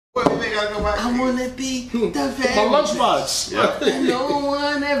What do they gotta go back? I wanna be the very My lunchbox. Yeah. No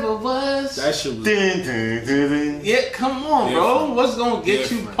one ever was. That shit was. Yeah, come on, bro. What's gonna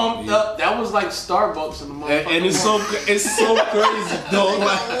get you pumped up? That was like Starbucks in the motherfucker. And it's so crazy, dog.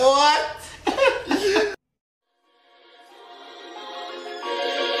 Like what?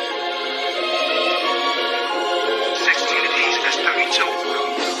 16 apiece, that's 32.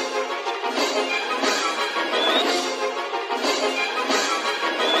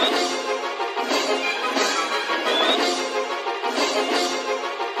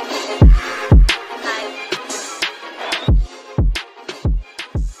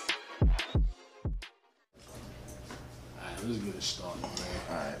 Let's get it started, man.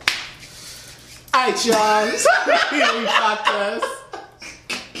 Alright. Alright, y'all. Here we podcast.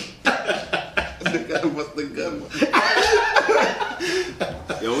 What's the good one?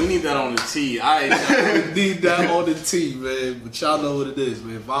 Yo, we need that on the tee. Alright. We need that on the tee, man. But y'all know what it is,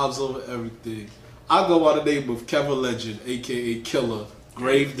 man. Vibes over everything. I go by the name of Kevin Legend, aka Killer,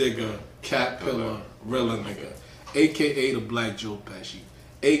 Grave Digger, Cat Pillar, Rilla Nigga, aka the Black Joe Pesci,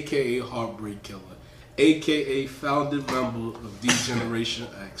 aka Heartbreak Killer, aka founding member of D-Generation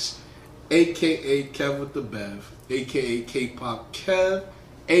X, aka Kev with the Bev, aka K-Pop Kev,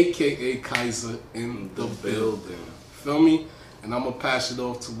 aka Kaiser in the building. Feel me? And I'm gonna pass it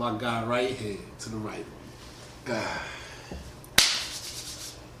off to my guy right here, to the right.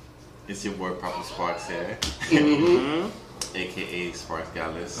 It's your boy Papa Sparks here. AKA Sparks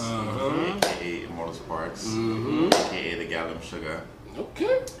Gallus. AKA Immortal Sparks. AKA the Gallum Sugar.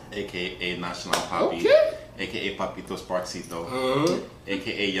 Okay. AKA National Papi. Okay. AKA Papito Sparksito.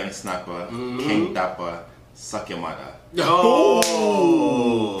 AKA Young Snapper. King Dapper. Suck your mother.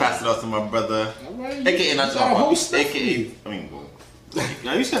 Oh. Pass it off to my brother. Right. AKA National You got a whole Papi. stuff AKA. for I mean, well.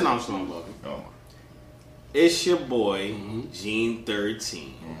 Now you said nonchalant, Bobby. Oh, It's your boy, Gene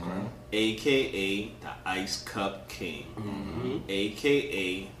 13, aka the Ice Cup King,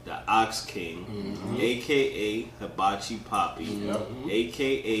 aka the Ox King, aka Hibachi Poppy,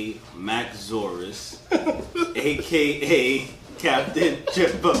 aka Max Zorus, aka Captain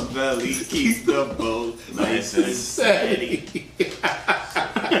Chippabelly keeps the boat nice and steady.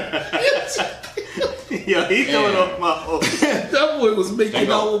 Yo, he throwing off my hook. That boy was making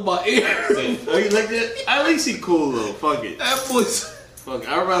out with my ear. Oh, you like that? At least he cool though. Fuck it. That boy's. Fuck,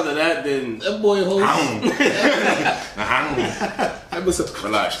 I'd rather that than. That boy holds. That was a.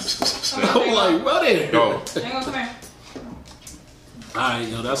 relax. I'm like, run it. Go. Django, come here. Alright,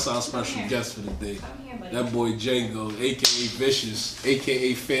 yo, that's our special Come here. guest for the day. Come here, buddy. That boy Django, aka Vicious,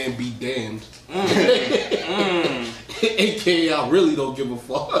 aka Fan Be Damned. AKA I really don't give a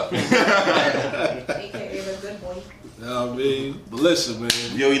fuck. AKA the good boy. You know what I mean? But listen, man.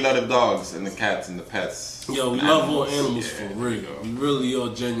 Yo, we love the dogs and the cats and the pets. Yo, we And love all animals Yeah, for real. there you We go. really are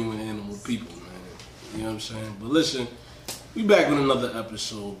genuine animal people, man. You know what I'm saying? But listen, we back with another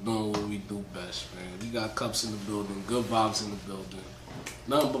episode doing what we do best, man. We got cups in the building, good vibes in the building.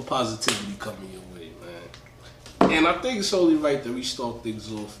 Nothing but positivity coming your way, man. And I think it's only right that we start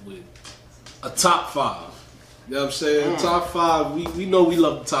things off with a top 5. You know what I'm saying? Top 5, we know we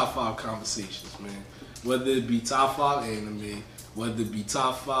love the top 5 conversations, man. Whether it be top 5 anime, whether it be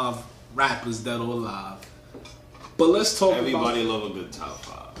top 5 rappers that are alive. But let's talk Everybody about... love a good top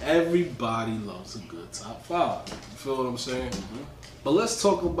 5. Everybody loves a good top 5. You feel what I'm saying? But let's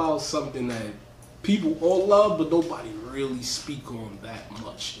talk about something that people all love, but nobody really speak on that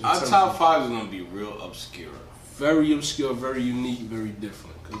much. in Our terms top of 5 is gonna be real obscure. very obscure, very unique, very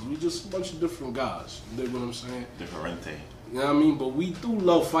different. Because we just a bunch of different guys. You know what I'm saying? Differente. You know what I mean? But we do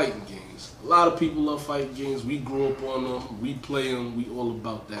love fighting games. A lot of people love fighting games. We grew up on them. We play them. We all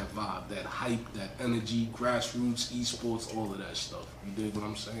about that vibe, that hype, that energy, grassroots, esports, all of that stuff. You dig what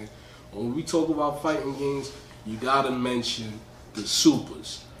I'm saying? When we talk about fighting games, you gotta mention the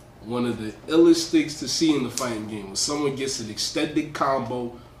supers. One of the illest things to see in the fighting game when someone gets an extended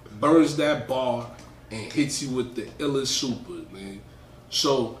combo, burns that bar, and hits you with the illest super, man.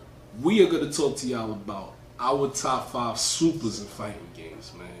 So we are gonna talk to y'all about our top 5 supers in fighting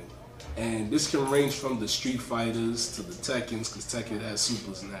games, man. And this can range from the Street Fighters to the Tekkens, because Tekken has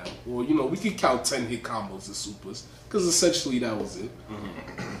supers now. Or, you know, we could count 10 hit combos as supers, because essentially that was it.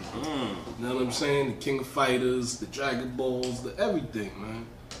 You know what I'm saying? The King of Fighters, the Dragon Balls, the everything, man.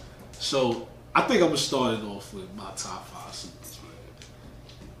 So I think I'm gonna start it off with my top 5 supers,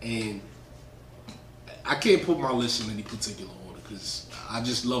 man. And I can't put my list in any particular order, because I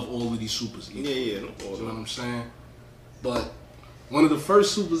just love all of these supers. Yeah, no You know order. what I'm saying? But one of the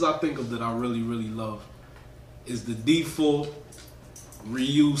first supers I think of that I really, really love is the default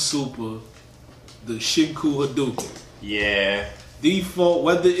Ryu super, the Shinku Hadouken. Yeah. default,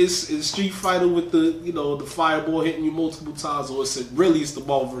 whether it's in Street Fighter with the the fireball hitting you multiple times, or it's the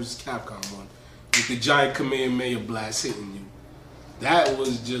Marvel vs. Capcom one with the giant Kamehameha blast hitting you. That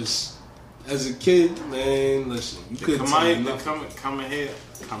was just, as a kid, man. Listen, you couldn't tell me nothing. Come here.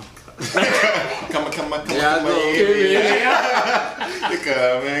 Come Yeah, I know. You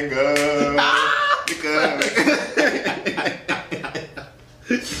come and go. You come.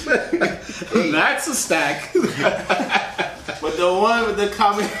 That's a stack. But the one with the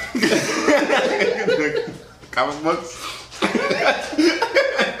comic books.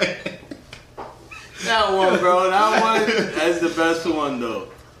 That one, bro. That one, that's the best one, though.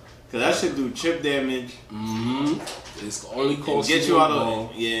 Cause that should do chip damage. Mm-hmm. It's the only cause Get you out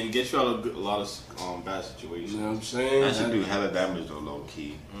of and get you out of a lot of bad situations. You know what I'm saying? That should do hella damage though, low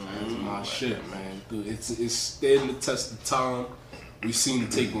key. That's my shit, man. Dude, it's standing the test of time. We've seen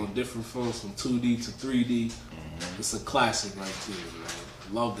it take on different films from 2D to 3D. It's a classic right there,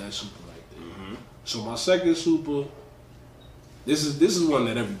 man. Love that super right there. So my second super, this is one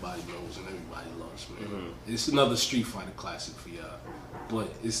that everybody knows and everybody loves, man. It's another Street Fighter classic for y'all, but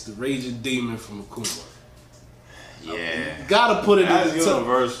it's the Raging Demon from Akuma. Yeah. Gotta put it That's in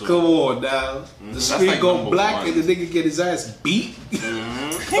universal. Come on now. The screen like go number black one. and the nigga get his ass beat.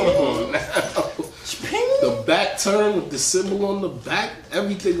 Come on now. The back turn with the symbol on the back,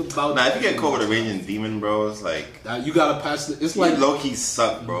 everything about Nah, if you get caught with a raging demon, bro, it's like you gotta pass the. It's like like low key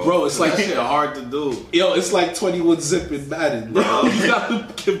suck, bro. bro, it's like That shit hard to do. yo, it's like 21 zip in Madden, bro. You gotta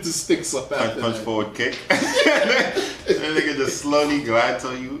give the sticks up after punch that. forward kick. That nigga just slowly glide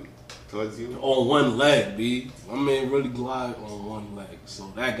towards you. On one leg, B. My man really glide on one leg,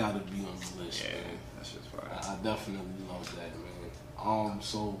 so that gotta be on the list, Yeah, man. that's just fire. I definitely love that, man.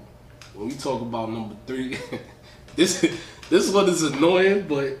 So when we talk about number 3, this one is annoying,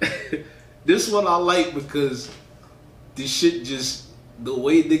 but this one I like because this shit just, the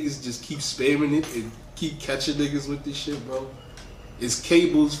way niggas just keep spamming it and keep catching niggas with this shit, bro. It's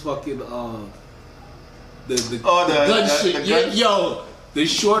Cable's fucking the gun shit. the gun- Yo, the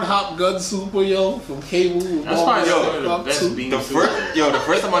short hop gun super, yo, from Cable. That's probably one of the Hop best two. beams. The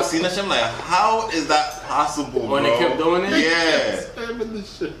first time I seen that shit, I'm like, how is that possible, When bro? they kept doing it? Yeah. Spamming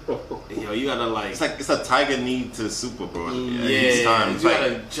this shit, bro. Yo, you gotta like. It's a tiger need to super, bro. Yeah, Each time. It's you like,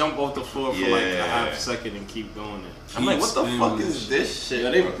 gotta jump off the floor for like a Yeah. half second and keep doing it. I'm like, what the Keep fuck spamming is this shit?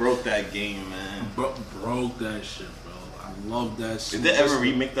 Yeah, they broke that game, man. Broke that shit, bro. I love that shit. If they ever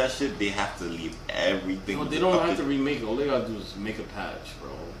remake that shit, they have to leave everything. Well, they don't have to remake it. All they gotta do is make a patch,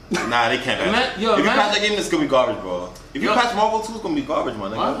 bro. Nah, they can't. If you imagine- patch that game, it's gonna be garbage, bro. If you Yo. patch Marvel 2, it's gonna be garbage,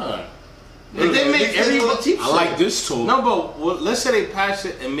 man. Why not? If If they make everybody, I like this tool. No, but let's say they patch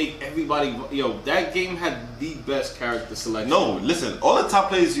it and make everybody. Yo, that game had the best character selection. No, listen. All the top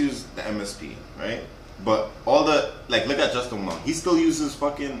players use the MSP, right? But all the look at Justin Wong. He still uses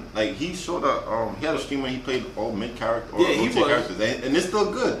fucking he showed he had a stream where he played all mid character or Yeah, he rotate was. characters, and it's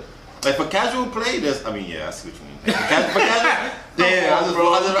still good. Like for casual play, I see what you mean. For casual, damn, I just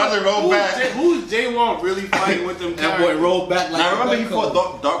rolled back. Who's J1 really fighting with them That boy characters? rolled back like. Now a remember he black fought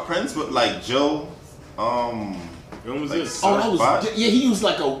color. Dark Prince with like Joe. When was Like, this? Oh, that was Spot? yeah. He used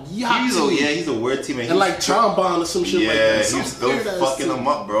like a yacht. He's a weird teammate. and like trombone or some shit like that. He's Some still weird ass fucking shit. them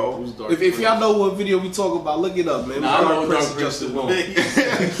up, bro. Who's Dark If y'all Prince? know what video we talk about, look it up, man. Nah, I know Dark Prince Dark Prince Justin is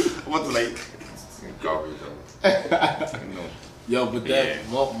Wong. What's like garbage, though. Yo, but that Yeah.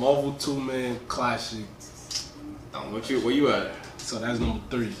 Marvel 2, man, classic. Where you at? So that's number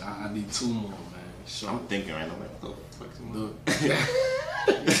 3. I need 2 more, man. So I'm thinking right now, like, what the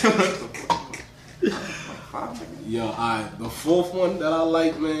fuck? yo, alright. The 4th one that I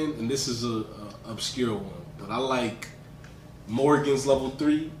like, man, and this is a obscure one, but I like Morgan's level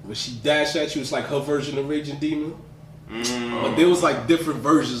 3 when she dash at you. It's like her version of Raging Demon. But there was like different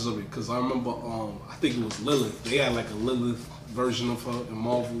versions of it because I remember I think it was Lilith. They had like a Lilith version of her in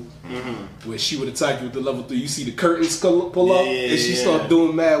Marvel where she would attack you with the level 3. You see the curtains pull up and she start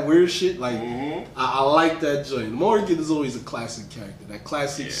doing mad weird shit. Like I like that joint. Morgan is always a classic character. That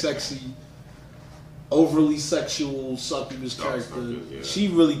classic sexy, overly sexual, succubus character. succubus, yeah. She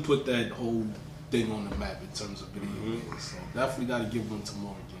really put that whole thing on the map in terms of video games. So definitely got to give one to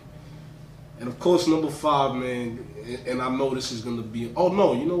Morgan. And of course, number 5, man, and I know this is gonna be. Oh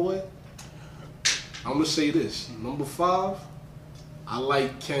no, you know what? I'm gonna say this. Number 5, I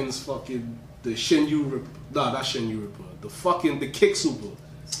like Ken's fucking the Shenyu Ripper. Nah, not Shenyu Ripper. The kick super.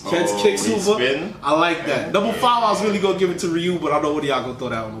 Ken's kick when he super. spin? I like that. Number 5, I was really gonna give it to Ryu, but I know what y'all gonna throw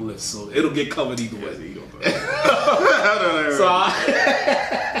that on the list, so it'll get covered either way. So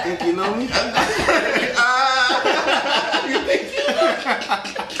Think you know me?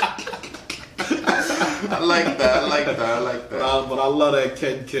 I like that. But I love that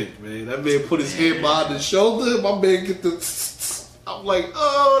Ken kick, man. That man put his hand behind his shoulder. My man get the. I'm like,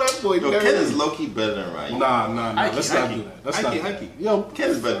 oh, that boy. Yo, Ken is low key better than Ryan. Nah. Hikey, Let's not hikey. do that. Let's Hikey, not. hikey. Yo, Ken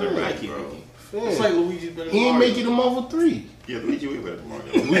is better than Ryan, Hikey, bro. hikey. man. It's like Luigi better than He ain't Mario. making him over 3. Yeah, Luigi way better than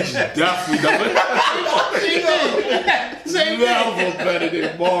Mario. Luigi's definitely never better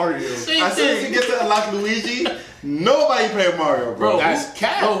than Mario. As soon as you get to unlock Luigi, nobody play Mario, bro. Bro, That's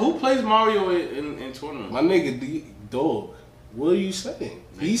cat. Bro, who plays Mario in tournament? My nigga, dog. What are you saying?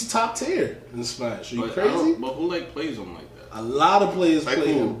 He's top tier in Smash. Are you crazy? But who like plays him like that? A lot of players Like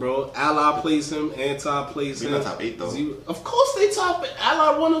play who? him, bro. Ally plays him. Anti plays They him. not top 8 though. Zero. Of course they top.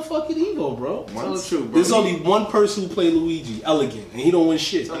 Ally won a fucking Evo, bro. Tell the truth, bro. There's only one person who played Luigi, Elegant, and he don't win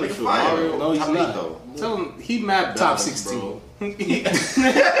shit. Tell Nigga the truth. fire. Mario, No, he's top 8 not. though. tell him he mad Top balanced, 16. bro. He got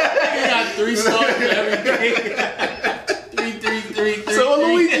 3 stars for everything. 3. So what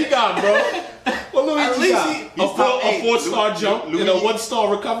Luigi got, bro? What At Luigi least got? he- A he's top 8. 4-star jump and a Luigi-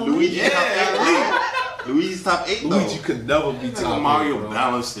 1-star recovery. Luigi's Yeah, top 8, bro. Luigi's top 8 though. Luigi could never be top Mario 8, bro.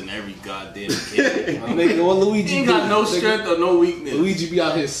 balanced in every goddamn game. My nigga, what Luigi He ain't got do? no Nigga, strength or no weakness. Luigi be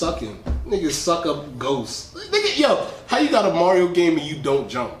out here sucking. Niggas suck up ghosts. Nigga, yo, how you got a Mario game and you don't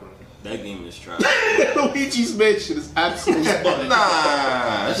jump, bro? That game is trash. Luigi's Mansion is absolute fun.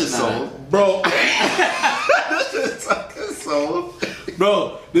 Nah, that's just sold. Bro, It's fucking sold.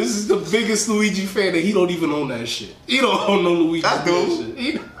 bro, this is the biggest Luigi fan that he don't even own that shit. He don't own no Luigi I do. Mansion.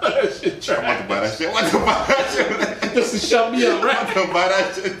 He know that shit I'm trash. about to buy that shit. I'm about to buy that shit. Just to shut me up, I'm right? about to buy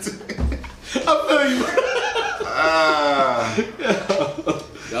that shit too. I feel you.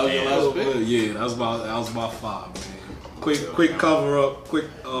 That was your last pick? Yeah, that was my 5, man. Quick cover up, quick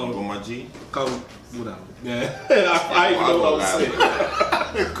Go my G. cover, whatever. Yeah, I even know what I was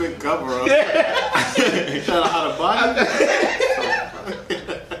saying. Quick cover up. Trying to how to buy it?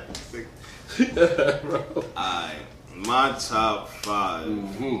 Alright, my top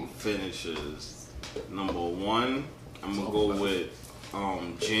 5 finishers. Number 1, I'm gonna go with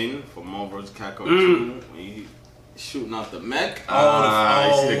Jin from Marvel vs. Capcom 2. When he shooting out the mech.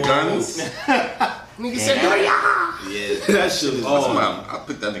 You see the guns? Nigga said, Yeah, that shit is I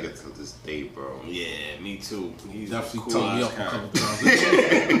picked that nigga to this day, bro. yeah, me too. He's definitely a cool turned me ass up a character.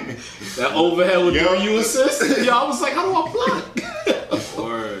 couple times. That overhead with Yo. you assist. Yo, I was like, how do I block?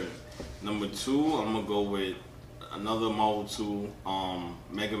 Word. Number 2, I'm gonna go with another Marvel 2,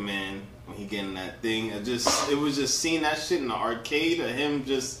 Mega Man. When he getting that thing, it was just seeing that shit in the arcade of him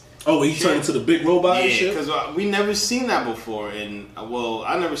just. Oh, he turned into the big robot and Yeah, shit? because we never seen that before, and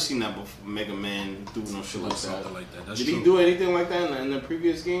I never seen that before. Mega Man do no shit like that. Something like that. That's Did true. he do anything like that in the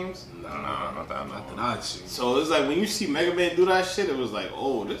previous games? Nah, not that. Not that I'd see. So it's like when you see Mega Man do that shit, it was like,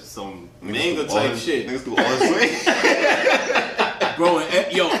 oh, this is some manga Niggas do all type this- shit. Niggas do all this way. Bro,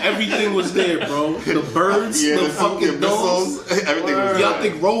 yo, everything was there, bro. The birds, Yeah, the the fucking dogs. missiles, everything was Y'all there.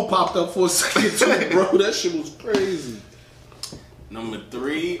 think Roll popped up for a second too, bro? That shit was crazy. Number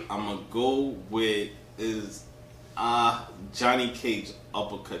 3, I'm gonna go with is Johnny Cage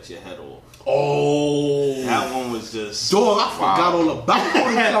uppercut your head off. Oh, That one was just dog, I forgot all about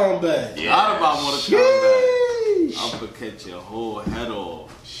Mortal Kombat. Forgot about Mortal Kombat. Sheesh. Uppercut your whole head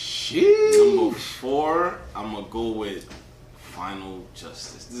off. Sheesh. Number 4, I'm gonna go with Final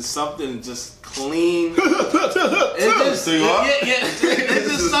Justice. There's something just clean. It's just, So you are? It's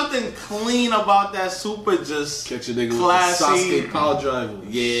just something clean about that super. Just Catch a nigga classy. with the Sasuke power driver.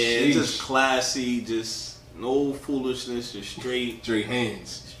 Yeah, it's just Sheesh. classy. Just no foolishness. Just straight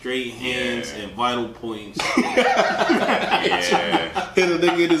hands. hands and vital points. Yeah. Hit a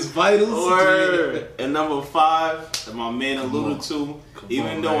nigga in his vitals. Word. And number 5, and my man alluded to.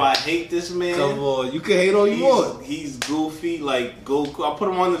 Even on, though man. I hate this man, Come on, you can hate all you want. he's goofy like Goku. I put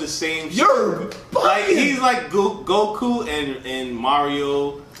him under the same. You're like bugging. he's like Goku and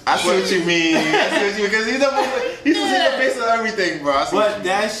Mario. I see what you mean. I see what you mean. Because he's the face of everything, bro. I see what But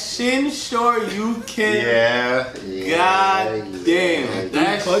that Shin Shoryuken, Yeah. god damn,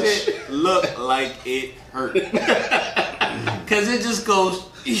 that punch. shit look like it hurt. Cause it just goes,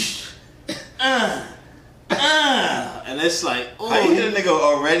 "Eesh, and it's like, oh, How you hit a nigga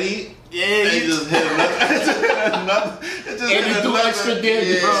already? yeah, And you you just hit another. It just And hit you do another- extra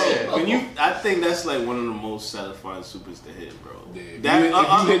damage, bro. I think that's like one of the most satisfying supers to hit, bro. If That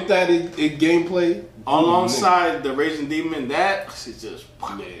you hit that in gameplay, alongside the Raging Demon, that shit just.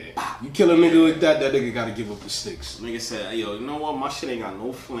 yeah. You kill a nigga with that nigga gotta give up the sticks. Nigga said, yo, you know what? My shit ain't got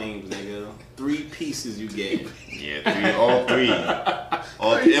no flames, nigga. 3 pieces you get. Yeah, all three.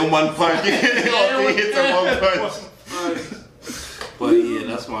 All three in one punch. All 3 hits in one punch. But yeah,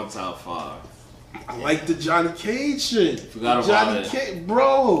 that's my top 5. I like the Johnny Cage shit. Forgot about Johnny it. Cage,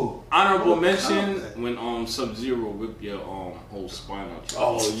 bro. Honorable Oh, mention God. when Sub-Zero whipped your whole spine out.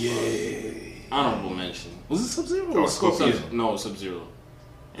 Oh yeah. Honorable mention. Was it Sub-Zero Oh, or Scorpion? No, Sub-Zero.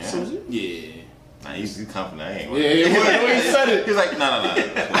 Yeah. Sub-Zero? Yeah. Nah, he's confident. I ain't. Yeah, when he said it. He's like, nah.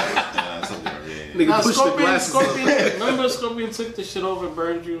 Nigga Nah, pushed the glasses. Scorpion. Remember Scorpion took the shit over and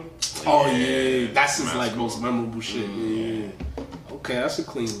burned you? Oh yeah, that's his Man, like cool. most memorable shit. Yeah. Okay, that's a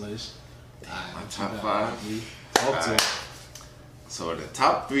clean list. My top 5. Talk to Alright. So the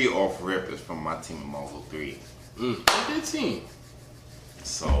top 3 off rip is from my team Marvel 3. Good team.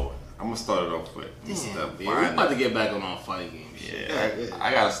 So I'm gonna start it off with Mr. Yeah, we about Bionic. to get back on our fight game. Yeah,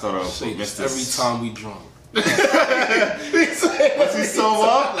 I gotta start off say with this Mr. every time we drunk. Once he sober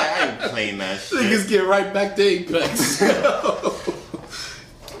up, like I ain't playing that shit. Niggas get right back to Apex. I'm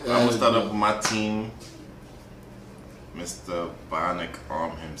gonna start up with my team, Mr. Bionic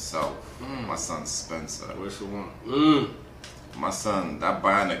Arm himself, my son Spencer. Which one? My son, that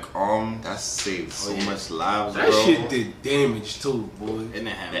Bionic Arm, that saved so yeah. much lives, That bro. shit did damage too, boy. And they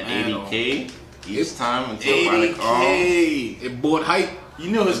have The man on. 80K each time until Bionic Arm. 80K. It bought hype.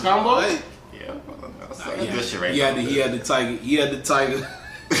 You know his combo? Yeah, that's like this shit right He had now. the tiger. He had the tiger.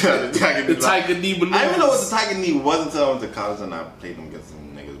 The Tiger The Knee. tiger knee. I didn't even know what the Tiger Knee was until I went to college and I played them against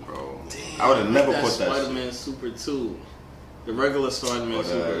some niggas, bro. I would have never That put that shit. Spider-Man Super 2. The regular Spider-Man Or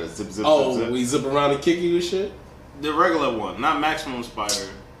Super. the zip, zip, Oh, zip, zip. we zip around and kick you and shit. The regular one, not Maximum Spider.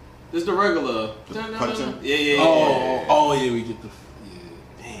 This the regular. punch him? Yeah. Oh yeah, we get the.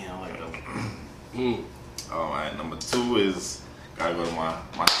 Damn, I like that one. Alright, number 2 is gotta go to my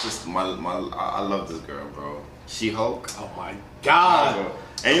sister. I love this girl, bro. She-Hulk. Oh my god.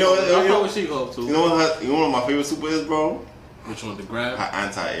 And you know what? I You fuck know, with She-Hulk too. you know what my favorite super is, bro? Which one to grab? Her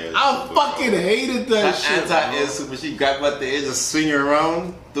anti-air. I super, fucking bro. hated that Her shit. anti-air super. She grabbed at the edge, just swing you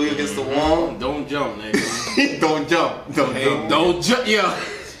around, threw you against the wall. Don't jump, nigga. Don't jump. Don't Hey, jump. don't jump, yeah.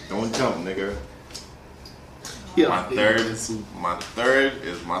 Don't jump, nigga. Yeah, My third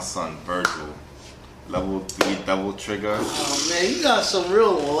is my son Virgil. Level 3 double trigger. Oh man, you got some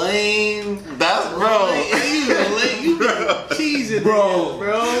real lame. That's bro. You teasing, Bro.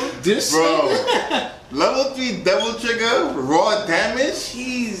 bro. This Bro. Level 3 double trigger, raw damage.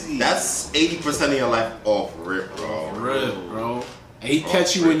 Cheesy. That's 80% of your life off rip, bro. real, bro. And he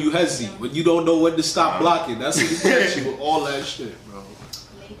catch you when you hesitate, when you don't know when to stop blocking. That's when he catch you with all that shit, bro.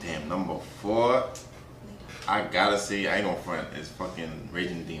 Damn, number 4. I gotta say, I ain't gonna front. It's fucking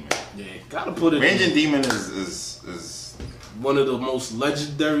Raging Demon. Yeah, gotta put it. Raging in. Demon is One of the most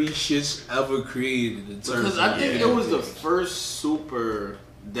legendary shits ever created in terms Because of I think Yeah. it was the first super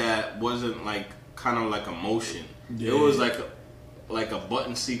that wasn't like kind of like a motion. Yeah. It was like a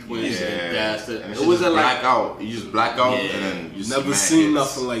button sequence and that's it. And It wasn't like black out. You just black out Yeah. and then you never see seen mad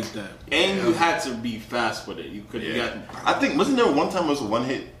hits. nothing like that. and you had to be fast with it. You could Yeah. got I think wasn't there one time it was a one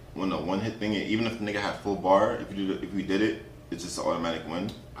hit thing, even if the nigga had full bar, if we did it, it's just an automatic win.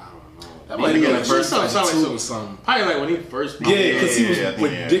 I don't know. That Yeah, might nigga, be the like first first time- two or something. Probably like when he first. Yeah, because he was yeah, I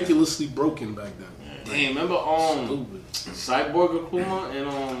think, yeah. ridiculously broken back then. Damn, remember Stupid. Cyborg Akuma and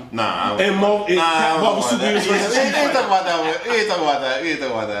Nah, And Marvel Marvel Superheroes versus We ain't talking about that. We ain't talking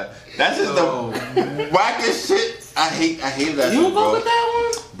about that. That's just Oh. the wackest shit. I hate that. you shit, go bro. with that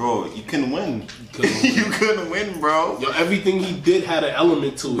one? Bro, you can win. couldn't You couldn't win, bro. Yo, everything he did had an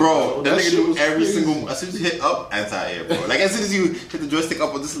element to it. Bro, that nigga shit do was every crazy. single. As soon as you hit up, anti-air, bro. Like as soon as you hit the joystick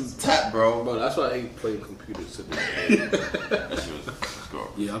up, this is tap, bro. Bro, that's why I hate playing computers today. That shit was bro.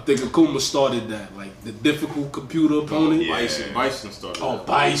 Yeah, I think Akuma started that. Like the difficult computer opponent. Yeah. Bison started. Oh, that.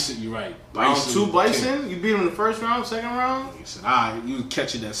 Bison, you're right. Round Bison 2 was the Bison? You beat him in the first round, second round? king. He said, alright, you was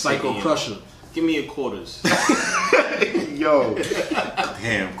catching that Psycho Yeah. Crusher. Give me your quarters. Yo,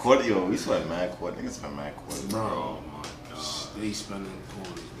 damn, quarter. Yo, we spent mad quarter. Niggas spent mad quarter, bro. Oh my god. They spending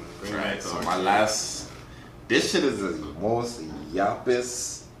quarters, man. Right. So my last. This shit is the most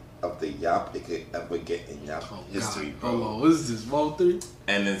yappest of the yap it could ever get in yap Oh, history, God. bro. Hold on, what is this, Vault 3?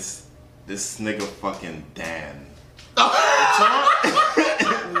 And it's this nigga fucking Dan. Nah.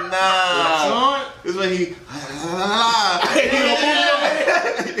 Taunt? This is when he.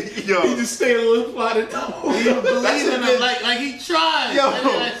 Yo, He just stayed a little plotted. He believe in him like he tried. yo,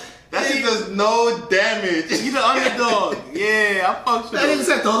 Like, that shit does no damage. he the underdog. Yeah, I fucks with That nigga him.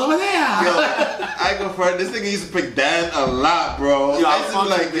 said, throw it over there. Yo, I go for it. This nigga used to pick Dan a lot, bro. Yo, I I used to fuck be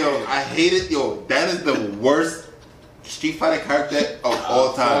like, with yo, Dan. I hate it. Yo, Dan is the worst Street Fighter character of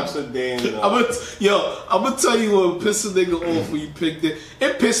all time. I'm gonna tell you what pissed a nigga off when you picked it.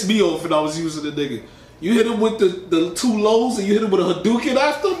 It pissed me off when I was using the nigga. You hit him with the two lows and you hit him with a Hadouken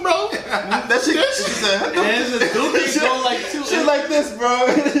after, bro. That shit. And his Hadouken go like two. Shit like this, bro.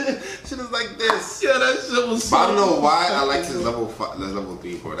 Shit is like this. Yeah, that shit was so But I don't know why I like his level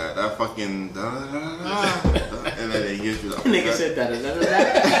 3 for that. That fucking and then he gives you the Nigga said that.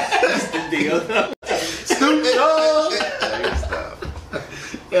 That's the deal. stupid. Stop.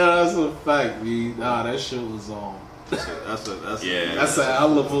 Yeah, that's a fact, man. Nah, that shit was That's Yeah. That's a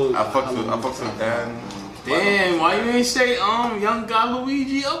hell of a. I fucks with Dan. Damn, why you ain't say young guy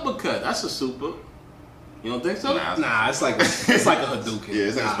Luigi uppercut? That's a super. You don't think so? Nah, it's like a Hadouken. Yeah,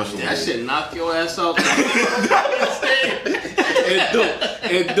 it's like a special That shit knock your ass out.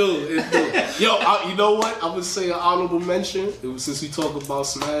 It do. Yo, you know what? I would say an honorable mention. It was since we talk about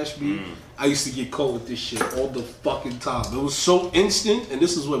Smash B. I used to get caught with this shit all the fucking time. It was so instant, and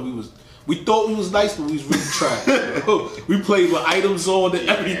this is what we was. We thought we was nice, but we was really trash. We played with items on and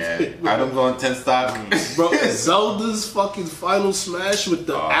everything. Yeah. Items on 10 stock. Bro, Zelda's fucking final Smash with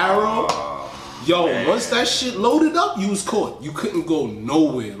the arrow. Yo, man. Once that shit loaded up, you was caught. You couldn't go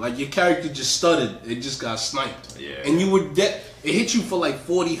nowhere. Like, your character just stuttered. It just got sniped. Yeah. And you were dead. It hit you for like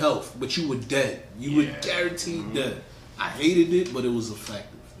 40 health, but you were dead. You were guaranteed dead. I hated it, but it was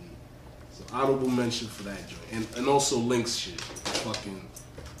effective. So, honorable mention for that joint. And also Link's shit. Fucking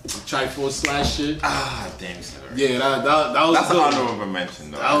Triforce Slash shit. Ah, damn, you said it right. Yeah, that was That's an good. honorable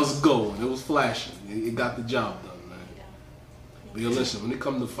mention, though. That was gold. It was flashing. It got the job done, man. But yo, listen, when it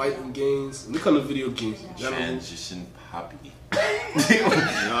comes to fighting games, when it comes to video games in general, Transition poppy.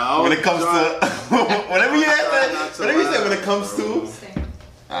 When it comes to whatever you say, when it comes to.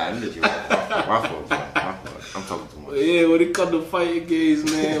 I let you. My fault, bro. My fault. I'm talking too much. yeah, when it comes to fighting games,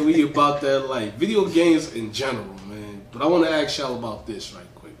 man, we about that life. Video games in general, man. But I want to ask y'all about this right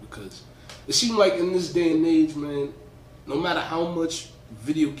quick because it seems like in this day and age, man, no matter how much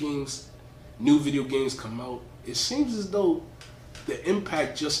new video games come out, it seems as though the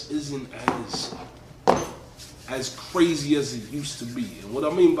impact just isn't as crazy as it used to be. And what I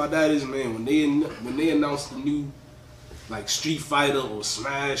mean by that is, man, when they announced the new like Street Fighter or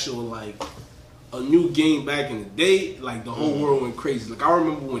Smash or like a new game back in the day, like the whole world went crazy. Like I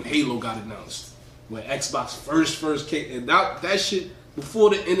remember when Halo got announced, when Xbox first came, and that shit before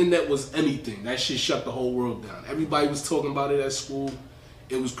the internet was anything. That shit shut the whole world down. Everybody was talking about it at school.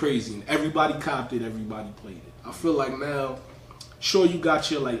 It was crazy, and everybody copped it. Everybody played it. I feel like now, sure you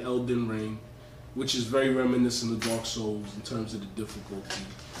got your like Elden Ring, which is very reminiscent of Dark Souls in terms of the difficulty.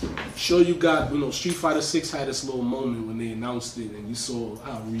 Sure you got, Street Fighter 6 had this little moment when they announced it and you saw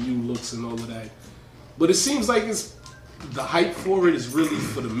how Ryu looks and all of that. But it seems like the hype for it is really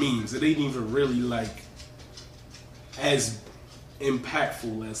for the memes. It ain't even really like as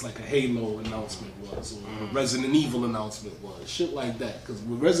impactful as like a Halo announcement was or a Resident Evil announcement was. Shit like that. Because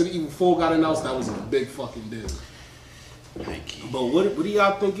when Resident Evil 4 got announced, that was a big fucking deal. But what do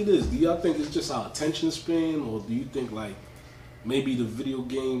y'all think it is? Do y'all think it's just our attention span, or do you think like maybe video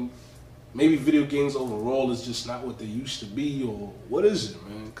games overall is just not what they used to be, or what is it,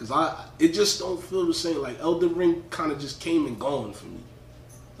 man? Because it just don't feel the same. Like Elden Ring kind of just came and gone for me.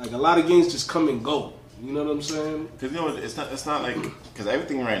 Like a lot of games just come and go. You know what I'm saying? Because it's not like because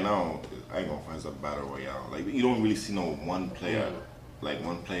everything right now I ain't gonna find is a battle royale. Like you don't really see no one player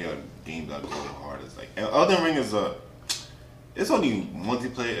game that go hard. It's like Elden Ring is it's only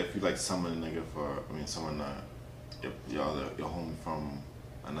multiplayer if you like summon a nigga summon your homie from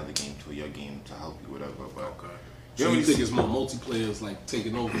another game to your game to help you, whatever. But okay. So you think it's more multiplayer like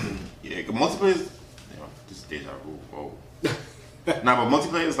taking over? Yeah, multiplayer is this is deja vu. Oh. Nah, but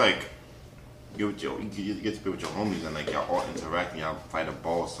multiplayer is like you get to play with your homies and like y'all all interacting, y'all fight a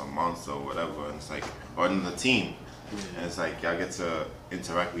boss, some monster or whatever, and it's like or in the team. And it's like y'all get to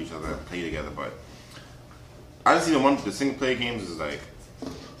interact with each other and play together, but honestly, the single player games is like,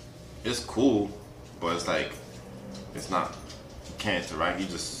 it's cool, but it's like, it's not, you can't interact, you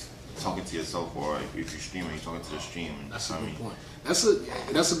just talking to yourself, or if you're streaming, you're talking to the stream. That's a good point.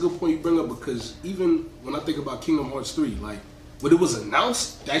 That's a good point you bring up, because even when I think about Kingdom Hearts 3, like, when it was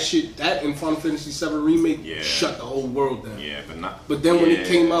announced, that in Final Fantasy VII Remake shut the whole world down. Yeah, but then when it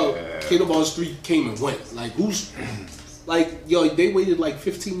came out, Kingdom Hearts 3 came and went. Like, they waited like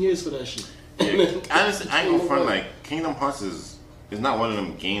 15 years for that shit. Yeah, honestly, I ain't gonna front, like, Kingdom Hearts is not one of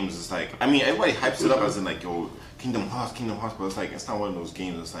them games. It's like, I mean, everybody hypes it up as in like, yo, Kingdom Hearts, but it's like, it's not one of those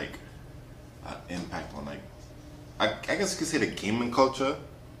games that's like impact on like, I guess you could say the gaming culture,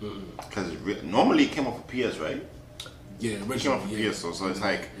 because normally it came off of PS, right? Yeah, It came out originally. for Yeah. PS, so it's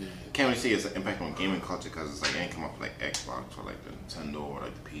like Yeah. can't really say it's an impact on gaming culture because it's like it ain't come up like Xbox or like the Nintendo or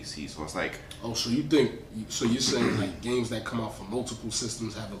like the PC. So it's like Oh, so you think? So you're saying like games that come out for multiple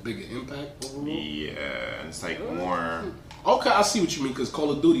systems have a bigger impact overall? yeah, and it's like more. Okay, I see what you mean. Because Call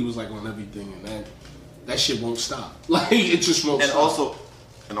of Duty was like on everything, and that shit won't stop. Like it just won't. And stop.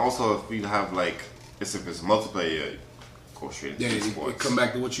 also if you have like if it's multiplayer, go straight into Yeah, sports. it come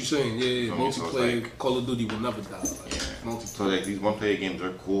back to what you're saying. Yeah, You know what I mean? So it's multiplayer. like- Call of Duty will never die. Like, Yeah. multiplayer. So like these one player games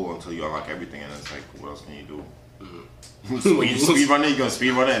are cool until you unlock everything, and it's like, what else can you do? Mm-hmm. When you speed run it, you're gonna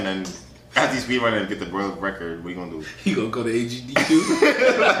speed run it, and then after you speed run it and get the world record, what are you gonna do? He gonna go to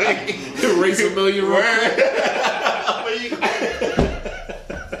AGDQ, like, race a million record.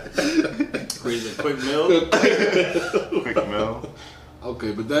 Crazy quick mill. Quick mill.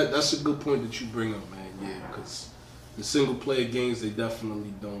 Okay, but that's a good point that you bring up, man. Yeah, because the single player games, they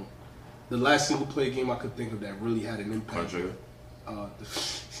definitely don't. The last single player game I could think of that really had an impact. Contra.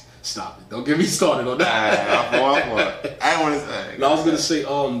 Stop it! Don't get me started on that. I want to say. No, I was gonna say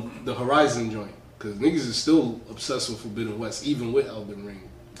the Horizon joint, because niggas is still obsessed with Forbidden West, even with Elden Ring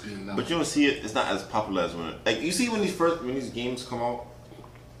being out. But you don't see it. It's not as popular as when like you see when these games come out,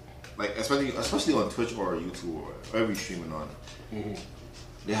 like especially on Twitch or YouTube or wherever you're streaming on. Mm-hmm.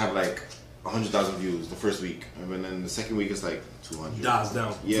 They have like 100,000 views the first week, and then the second week it's like 200. dies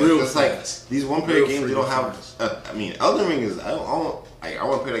down. Yeah, real it's like fast. these one player Real games. They don't freaking have. fast. I mean, Elden Ring is. I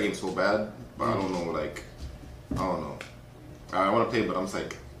want to play that game so bad, but I don't know. Like, I don't know. I want to play, but I'm just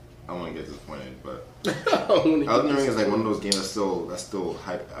like, I want to get disappointed. But Elden Ring is like one of those games that's still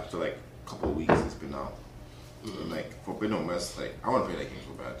hype after like a couple of weeks it's been out. And like Forbidden West, like I want to play that game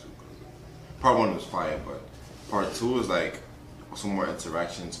so bad too. Part 1 was fire, but part 2 is like some more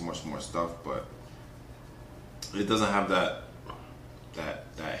interaction, so much more stuff, but it doesn't have that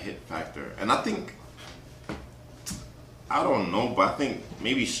hit factor. And I think I don't know, but I think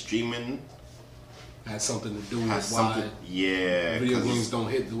maybe streaming Has something to do with has why something. Yeah, video 'cause games don't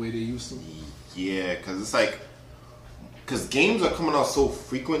hit the way they used to. yeah, because it's like, because games are coming out so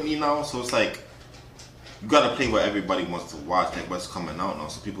frequently now, so it's like, you gotta play what everybody wants to watch, like what's coming out now,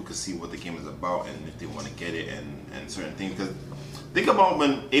 so people can see what the game is about and if they want to get it and certain things. Because think about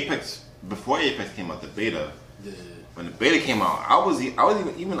when before Apex came out, the beta. Yeah. When the beta came out, I was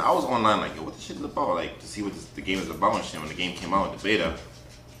online like, yo, what this shit is about, like to see what the game is about and shit. When the game came out, the beta,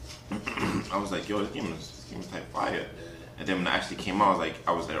 I was like, yo, this game is type fire. And then when it actually came out,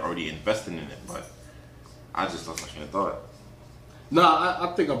 I was like already invested in it, but I just lost my train of thought. Nah,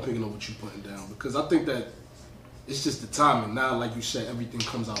 I think I'm picking up what you're putting down because I think that it's just the timing. Now, like you said, everything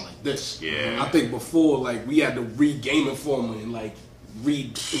comes out like this. Yeah. I think before, like, we had to read game informer and like read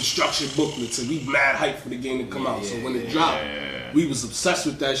instruction booklets and we mad hype for the game to come out. So when it dropped, we was obsessed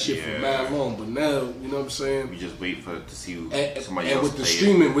with that shit for mad long. But now, you know what I'm saying? We just wait to see somebody And else with the play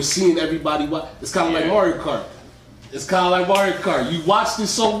streaming, we're seeing everybody watch. It's kind of like Mario Kart. It's kind of like Mario Kart. You watched it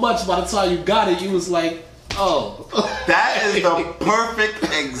so much, by the time you got it, you was like, oh. That is the perfect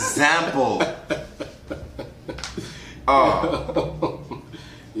example.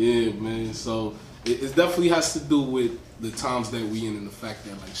 Yeah, man. So it definitely has to do with the times that we in and the fact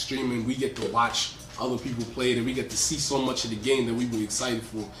that like streaming, we get to watch other people play it and we get to see so much of the game that we were excited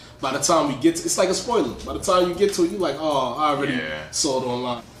for. By the time we get to, it's like a spoiler. By the time you get to it, you're like, oh, I already saw it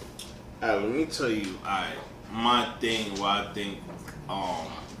online. Alright, let me tell you, my thing, why I think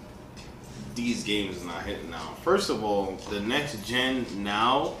these games is not hitting now. First of all, the next gen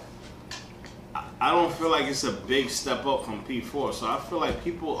now, I don't feel like it's a big step up from P4. So I feel like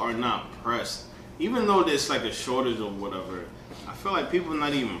people are not pressed. Even though there's like a shortage or whatever, I feel like people are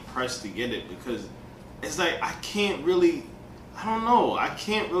not even pressed to get it because it's like I can't really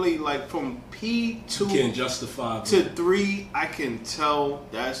like from P2 You can't justify to 3, I can tell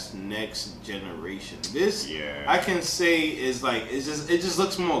that's next generation. This I can say is like it just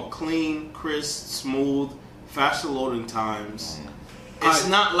looks more clean, crisp, smooth, faster loading times. It's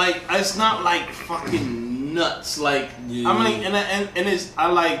not like fucking nuts. Like I mean, and it's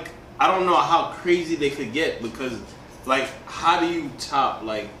I don't know how crazy they could get because like how do you top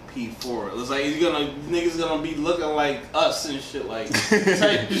like P4? It's like niggas gonna be looking like us and shit like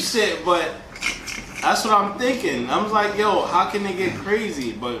type of shit. But that's what I'm thinking. I'm like, yo, how can they get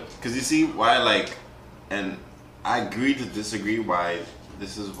crazy? But because you see why and I agree to disagree why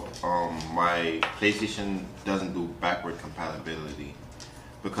this is why PlayStation doesn't do backward compatibility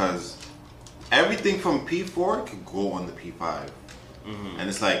because everything from P4 could go on the P5. And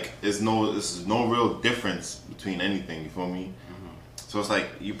it's like there's no real difference between anything. You feel me? So it's like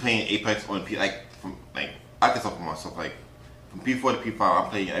you playing Apex on P I can talk for myself. Like from P4 to P5, I'm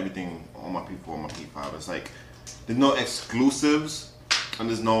playing everything on my P4 on my P5. It's like there's no exclusives, and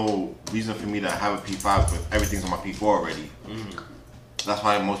there's no reason for me to have a P5 because everything's on my P4 already. That's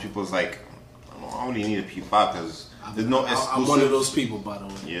why most people's like, I don't really need a P5 because there's no exclusive. I'm one of those people, by the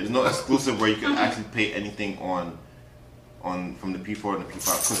way. Yeah, there's no exclusive where you can actually pay anything on from the P4 and the P5.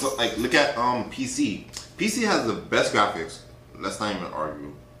 Cause like look at PC. PC has the best graphics. Let's not even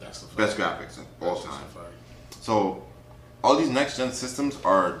argue. That's the Best graphics of all That's time. the fact. So all these next gen systems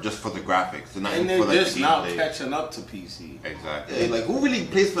are just for the graphics. They're not And even for they're like just the now gameplay. catching up to PC. Exactly. Like who really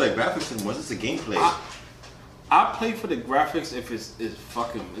plays for the graphics anymore? It's just the gameplay. I play for the graphics if it's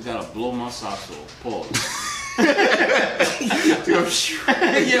fucking. It gotta blow my socks off. Pause.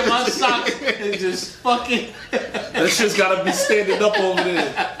 Yeah, my socks is just fucking. That shit's gotta be standing up over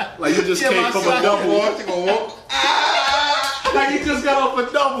there. Like you just Yeah, came my from a socks- double. Like you just got off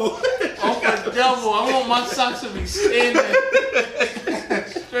a double. Off a double. I want my socks to be standing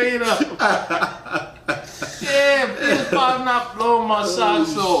straight up. Yeah, PS5 not blowing my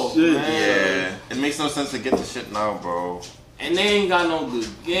socks off, shit. man. Yeah. It makes no sense to get the shit now, bro. And they ain't got no good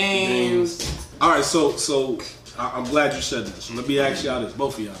games. All right, so I'm glad you said that. So let me ask y'all this,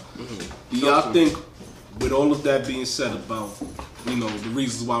 both of y'all. Do y'all think, with all of that being said about, you know, the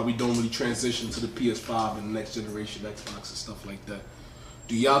reasons why we don't really transition to the PS5 and the next generation Xbox and stuff like that,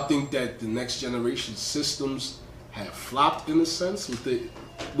 do y'all think that the next generation systems have flopped in a sense, with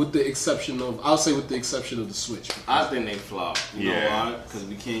the exception of, I'll say with the exception of the Switch? I think they flop. You know Yeah. why? Because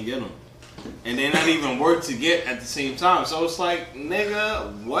we can't get them. And they're not even worth to get at the same time. So it's like,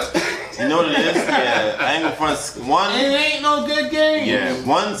 nigga, what? You know what it is? Yeah, I ain't gonna front. One, It ain't no good game. yeah,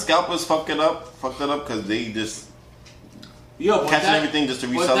 one scalpers fucked it up because they just Yo, but catching that, everything just to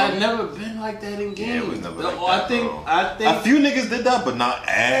But resell that them. never been like that in games. Yeah, it was never like I that, think bro. I think A few niggas did that, but not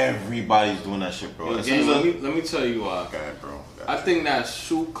everybody's doing that shit, bro. Yo, As soon gang, as let me tell you why. Go ahead, bro. Go I ahead. think that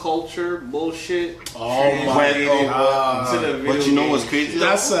shoe culture bullshit. Oh my Went over God. to the video But you know what's games. crazy? though?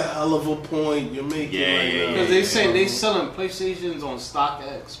 That's a hell of a point you're making Yeah, right yeah, now. Because they say they selling PlayStations on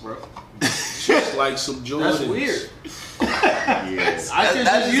StockX, bro. Just like some Jordans. That's weird. Yeah. I can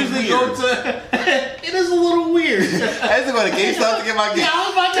That just is usually weird. go to. It is a little weird. I used to go to GameStop to get my game. Yeah, I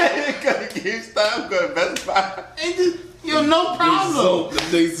was about to. Go to GameStop, go to Best Buy. It just, yo, no problem. The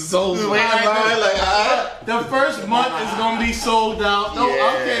things is over. Just wait in line, like, The first month is gonna be sold out. No,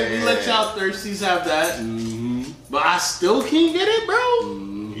 Yeah. okay, we let y'all thirsties have that. But I still can't get it,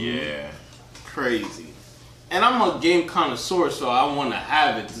 bro. Yeah. Crazy. And I'm a game connoisseur, so I want to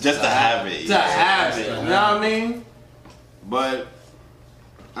have it. Just to have it. To have it. You know what I mean? But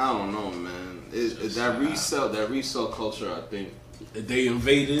I don't know, man. That resale culture, I think. They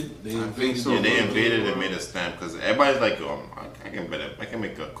invaded. They invaded. so. Yeah, they invaded and made a stamp because everybody's like, I can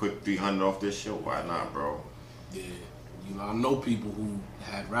make a quick 300 off this shit. Why not, bro? Yeah. You know, I know people who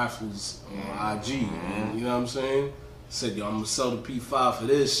had raffles on IG. Man. You know what I'm saying? Said, yo, I'm gonna sell the P5 for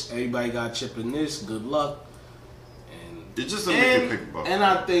this. Everybody got chip in this. Good luck. And It's just to make a quick buck. And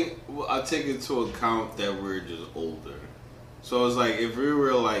I think I take into account that we're just older. So it's like if we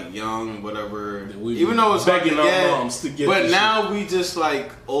were like young, whatever. we Even though it's hard begging to our get, moms to get but this now we just like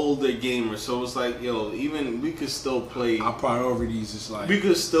older gamers. So it's like, yo, even we could still play. our priorities is like. We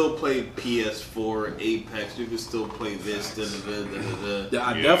could still play PS4, Apex. We could still play this. Da, da, da, da, da.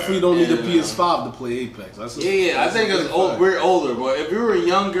 I definitely don't need a And, PS5 to play Apex. That's a, Yeah, I that's think a it's big old, fact. we're older. But if we were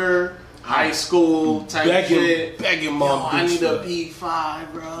younger, high school type shit. begging Yo, mom. I need a bitch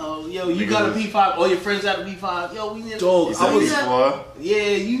P5, bro. Yo, you got a P5. All your friends got a P5. Yo, we need. Dog, You I said was- before? Yeah,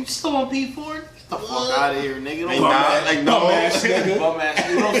 you still on P4? Get the fuck out of here, nigga. Ain't Don't not, like, no. bum ass nigga. bum ass.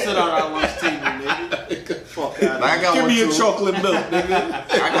 You don't sit on our lunch table, nigga. Fuck out of I got Give one me a too. chocolate milk,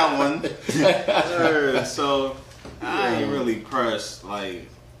 nigga. I got one. here. So I ain't really pressed. Like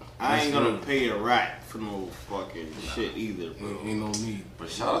I ain't gonna pay a rack for no fucking shit either, bro. Ain't no need. But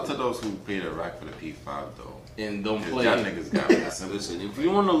shout out to those who paid a rack for the P5 though. And don't 'Cause play. y'all niggas got me. Simple. Listen, if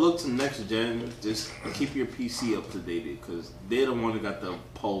you want to look to next gen, just keep your PC up to date because they're the one that got the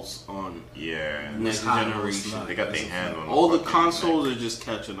pulse on Yeah. next hot, generation. it's not. They got their hand on All the fucking consoles neck. are just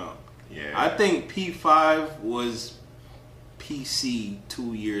catching up. Yeah. I think P5 was PC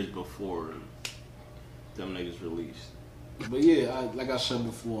 2 years before them niggas released. But yeah, like I said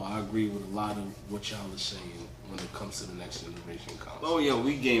before, I agree with a lot of what y'all are saying when it comes to the next generation console. Oh yeah,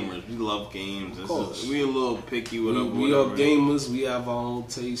 we gamers. We love games. This course. is, we a little picky, whatever. We are whatever. gamers. We have our own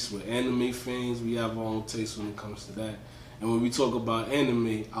taste. We're anime fans. We have our own taste when it comes to that. And when we talk about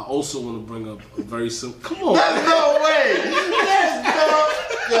anime, I also want to bring up a very simple. Come on, There's no way. There's no.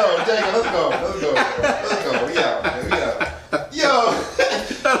 Yo, Jacob, let's go. Let's go. Let's go. We out. We out. Yo.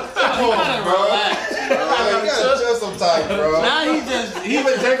 Come on, bro. Relax. You gotta chill sometime, bro. Now he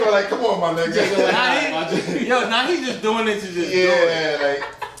Even Django, like, come on, my nigga. Now he's just doing it to just do it. Yeah, like,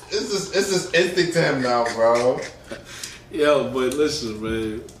 it's just instinct to him now, bro. Yo, but listen,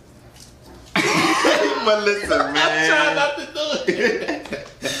 man. But listen, man. I'm trying not to do it.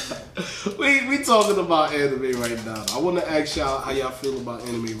 we talking about anime right now. I want to ask y'all how y'all feel about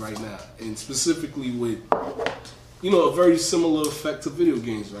anime right now, and specifically with, a very similar effect to video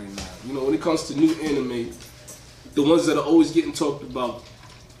games right now. When it comes to new anime, the ones that are always getting talked about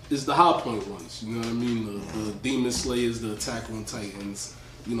is the high point ones. You know what I mean? The Demon Slayers, the Attack on Titans.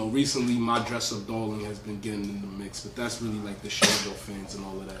 Recently My Dress Up Darling has been getting in the mix, but that's really like the shoujo fans and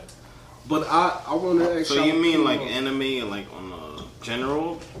all of that. But I want to ask. So you mean like anime, like on a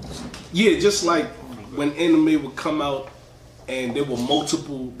general? Yeah, just like when anime would come out, and there were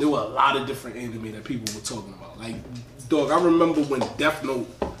a lot of different anime that people were talking about. Like, dog, I remember when Death Note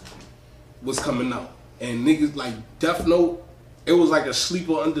was coming out, and niggas like Death Note, it was like a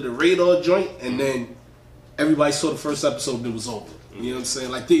sleeper under the radar joint, and then everybody saw the first episode and it was over. You know what I'm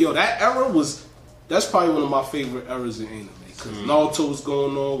saying? Like, that era that's probably one of my favorite eras in anime. Because Naruto was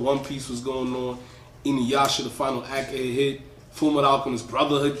going on, One Piece was going on, Inuyasha, the final act had hit, Fullmetal Alchemist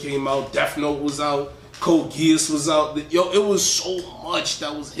Brotherhood came out, Death Note was out, Code Geass was out. It was so much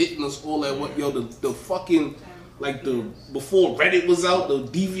that was hitting us all at what, the fucking, like before Reddit was out, the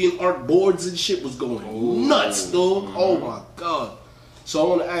DeviantArt boards and shit was going nuts, dog. Oh my God. So I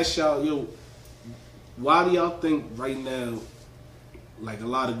want to ask y'all, why do y'all think right now, like a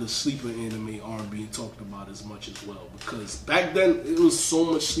lot of the sleeper anime aren't being talked about as much as well? Because back then it was so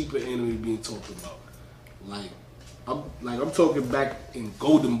much sleeper anime being talked about. I'm talking back in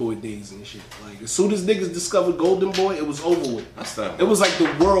Golden Boy days and shit. Like, as soon as niggas discovered Golden Boy, it was over with. That's that. It was like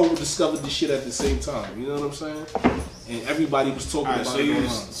the world discovered this shit at the same time. You know what I'm saying? And everybody was talking about it.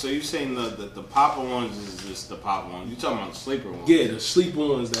 So you saying the popper ones is just the pop ones? You talking about the sleeper ones? Yeah, the sleeper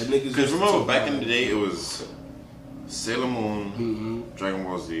ones that niggas. Because remember back in the day, it was Sailor Moon, Dragon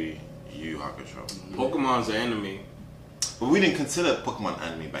Ball Z, Yu Yu Hakusho. Pokemon's an anime. But we didn't consider Pokemon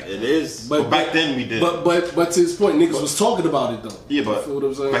anime back then. It is. But back then we did. But to his point, niggas was talking about it though. Yeah, but you feel what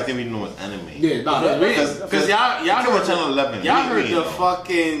I'm saying? back then we didn't know what anime. Yeah, nah, Because y'all heard Channel 11. Y'all heard the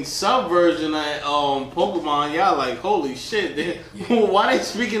fucking subversion of Pokemon. Y'all like, holy shit! Why they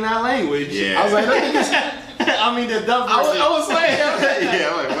speaking that language? Yeah. I was like, that niggas. I mean the dub version. I was like,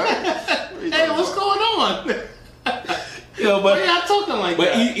 Yeah, I'm like, what? hey, what's going on? yo, but Why y'all talking like but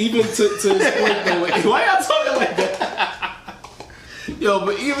that? Even to his point though, why y'all talking like that? Yo,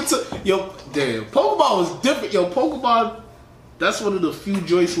 but even damn, Pokemon was different. Yo, Pokemon, that's one of the few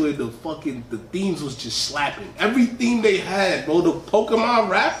joints where the themes was just slapping. Every theme they had, bro, the Pokemon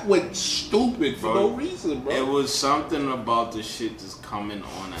rap went stupid for no reason, bro. It was something about the shit just coming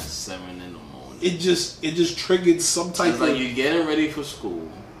on at 7 in the morning. It just triggered some type It's like of. you're getting ready for school.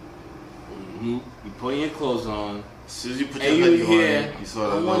 You putting your clothes on. As soon as you put And your you hoodie hear, on, you saw that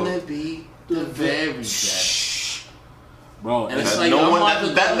I little... wanna be the very best. Bro, And it's That like, no I'm one, about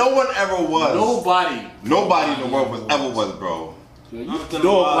to that go- no one ever was. Nobody in the world ever was, bro.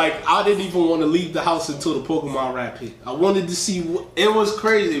 dog, like I didn't even want to leave the house until the Pokemon rap hit. I wanted to see what. It was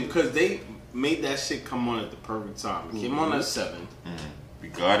crazy because they made that shit come on at the perfect time. It came on at 7. We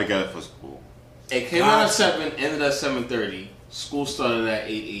gotta get it for school. It came on at 7, ended at 7:30. School started at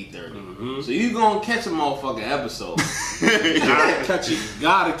 8:30. So you gonna catch a motherfucking episode.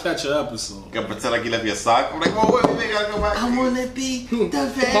 Gotta catch an episode. You gotta pretend like you left your sock. I'm like, well, what? You gotta go back. I wanna be the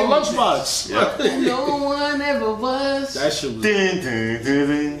very My lunchbox. Yeah. no one ever was. That shit was. Dun, dun, dun,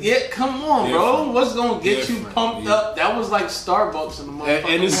 dun. Yeah, come on, bro. Different. What's gonna get you Different, pumped yeah. up? That was like Starbucks in the motherfucking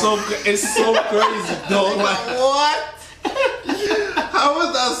And it's so crazy, dog. Like, What? How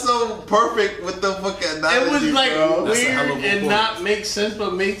was that so perfect with the fucking analogy, it was like bro? That's a hell weird of a and point. not make sense,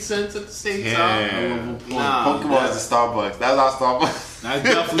 but make sense at the same Yeah. time. Nah, Pokemon is the Starbucks. That's our Starbucks. that's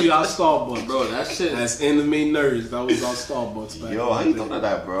definitely our Starbucks. bro, that shit. As anime nerds, that was our Starbucks back. Yo, how you thought of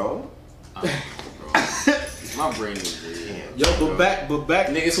that, bro? My brain is weird. Yo, but back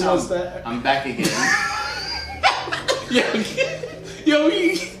Niggas, towards that. I'm back again. Yo,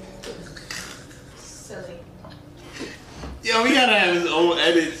 he. Silly. Yo, we gotta have his own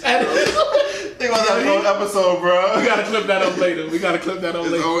edits. Think about that whole episode, bro. We gotta clip that up later.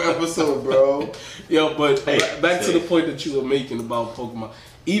 His own episode, bro. Yo, but Hey, back to hey. the point that you were making about Pokemon.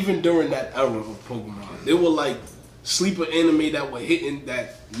 Even during that era of Pokemon, there were like sleeper anime that were hitting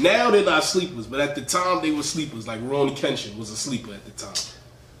that. Now they're not sleepers, but at the time they were sleepers. Like Rurouni Kenshin was a sleeper at the time.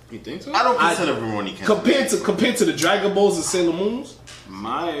 You think so? I don't consider Rurouni Kenshin. Compared to the Dragon Balls and Sailor Moons.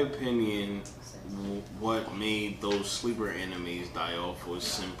 My opinion, what made those sleeper animes die off was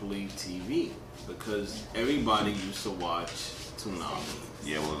simply TV. Because everybody used to watch Toonami.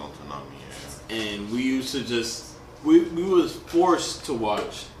 Yeah, it was on Toonami. Yeah. And we used to just we was forced to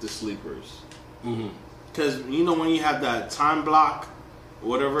watch the sleepers. Because you know when you have that time block,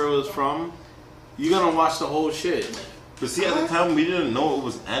 whatever it was from, you're gonna watch the whole shit. But see, at the time we didn't know it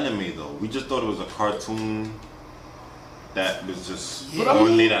was anime though. We just thought it was a cartoon that was just But I on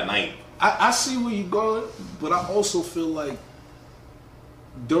mean- late at night. I see where you're going, but I also feel like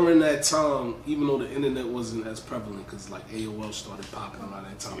during that time, even though the internet wasn't as prevalent, because like AOL started popping around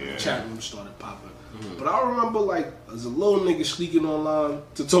that time, Yeah. the chat rooms started popping. But I remember like as a little nigga sneaking online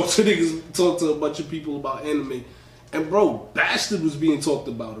to talk to a bunch of people about anime. And bro, Bastard was being talked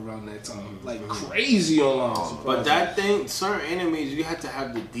about around that time, like crazy online. But that thing, certain animes, you had to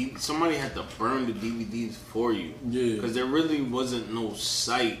have somebody had to burn the DVDs for you. Yeah. Because there really wasn't no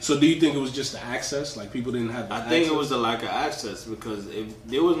site. So do you think it was just the access? Like people didn't have the I access? think it was the lack of access because if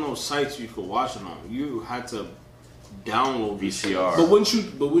there was no sites you could watch it on, you had to download VCR. But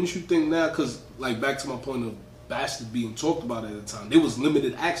wouldn't you think now? Because like back to my point of Bastard being talked about at the time, there was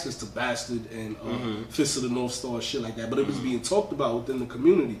limited access to Bastard and Fist of the North Star, shit like that. But it was being talked about within the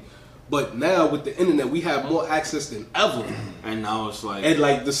community. But now with the internet, we have more access than ever, And now it's like and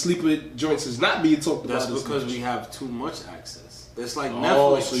like the sleeper joints is not being talked that's about. because as much. we have too much access. That's like Oh,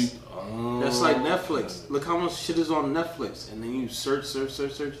 Netflix. so you- That's like Netflix. Look how much shit is on Netflix, and then you search,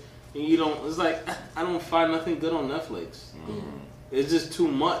 and you don't. It's like I don't find nothing good on Netflix. It's just too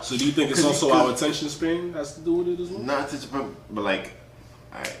much. So do you think it's also our attention span has to do with it as well? Not to, but like,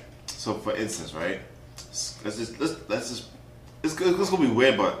 alright. So for instance, right? It's gonna be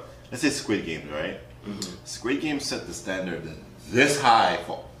weird, but let's say Squid Games, right? Squid Games set the standard this high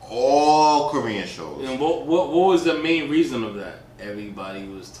for all Korean shows. And what was the main reason of that? Everybody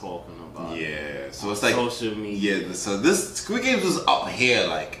was talking about it. Yeah, so it's like Social media. Yeah, so this Squid Games was up here,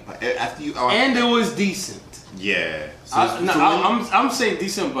 like after you. And it was decent. Yeah. So, I'm saying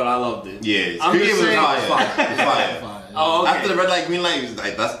decent, but I loved it. yeah, I'm Squid just Games was saying- fire. It's fire. Oh, okay. After the red light, green light, it was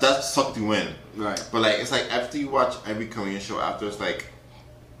like that sucked you in. Right. But like it's like after you watch every Korean show after, it's like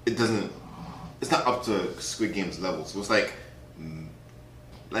it's not up to Squid Game's level. So it's like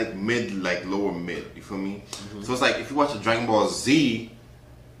mid, like lower mid. You feel me? So it's like if you watch a Dragon Ball Z.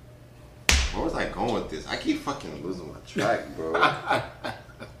 Where was I going with this? I keep fucking losing my track, bro.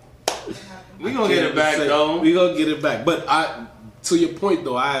 We gonna get it back though. We gonna get it back. But to your point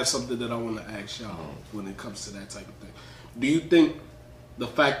though, I have something that I want to ask y'all when it comes to that type of thing. Do you think the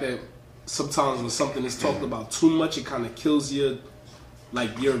fact that sometimes when something is talked about too much, it kind of kills your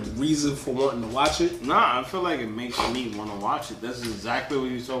reason for wanting to watch it? Nah, I feel like it makes me want to watch it. That's exactly what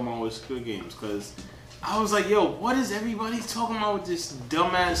you're talking about with Squid Games. Because I was like, yo, what is everybody talking about with this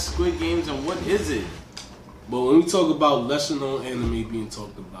dumbass Squid Games and what is it? But when we talk about lesser known anime being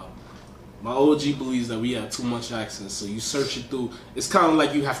talked about, my OG believes that we have too much access. So you search it through. It's kind of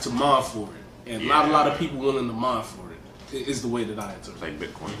like you have to mine for it, and not a lot of people willing to mine for it. Is the way that I interpret. Like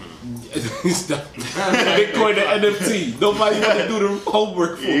Bitcoin. It's Bitcoin and NFT. Nobody want to do the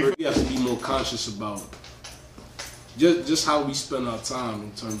homework for it. We have to be more conscious about just how we spend our time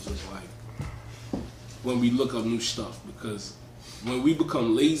in terms of like when we look up new stuff. Because when we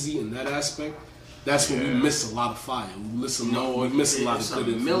become lazy in that aspect, that's when we miss a lot of fire. We miss a lot of good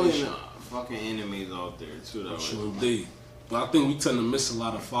information. million fucking enemies out there too. Though. Sure indeed. But I think we tend to miss a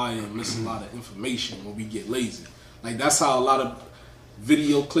lot of fire and miss a lot of information when we get lazy. Like that's how a lot of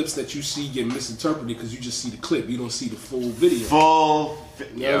video clips that you see get misinterpreted because you just see the clip, you don't see the full video.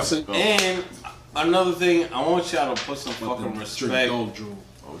 You know what I'm saying? And another thing, I want y'all to put some But fucking the respect dog drool.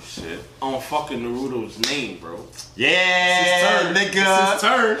 Oh shit. on fucking Naruto's name, bro. Yeah, nigga. It's his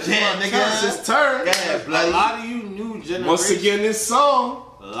turn. Yeah, nigga. It's his turn. Yeah, A bloody. lot of you new generation, Once again, this song.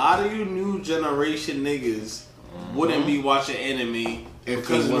 a lot of you new generation niggas wouldn't be watching anime If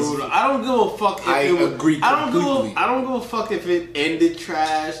because it of was- Naruto. I don't give a fuck if I it was, agree I don't completely. give a fuck if it ended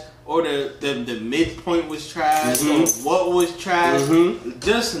trash or the midpoint was trash or what was trash.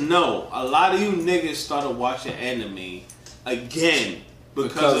 Just know a lot of you niggas started watching anime again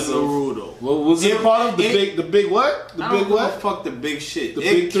because of Naruto. What was it part of the big what? The I don't big give a what? fuck the big shit. The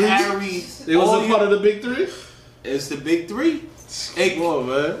it big threes? carries. It was all a part of the big three. It's the big three. Come on,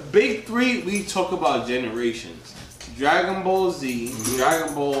 man. Big three, we talk about generations. Dragon Ball Z,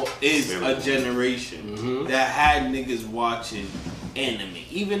 Dragon Ball is a generation that had niggas watching anime.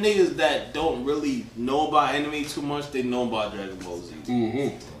 Even niggas that don't really know about anime too much, they know about Dragon Ball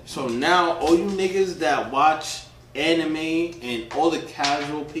Z. So now, all you niggas that watch anime and all the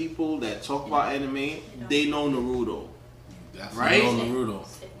casual people that talk about anime, they know Naruto. Right? On Naruto.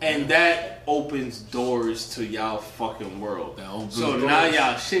 And that opens doors to y'all fucking world. That opens So doors. now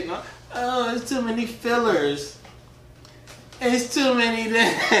y'all shit, oh, it's too many fillers. It's too many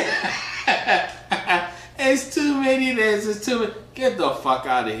there. It's too many there. It's too many. Get the fuck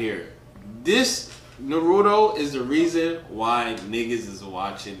out of here. This Naruto is the reason why niggas is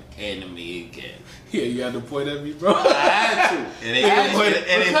watching anime again. Yeah, you had to point at me, bro. I had to. It ain't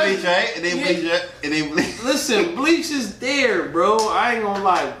Bleach, right? It ain't Bleach, right? It ain't Bleach. Listen, Bleach is there, bro. I ain't gonna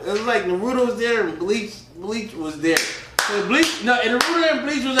lie. It's like Naruto's there and Bleach was there. So Naruto and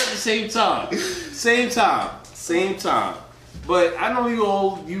Bleach was at the same time. Same time. But I know you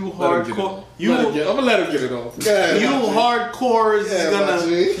hardcore. I'm gonna let him get it off. You hardcores is gonna.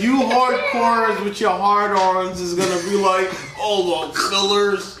 You hardcores with your hard-ons is gonna be like, oh, the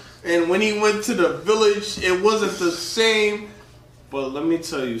fillers. And when he went to the village, it wasn't the same. But let me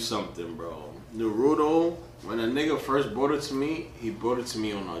tell you something, bro. Naruto, when a nigga first brought it to me, he brought it to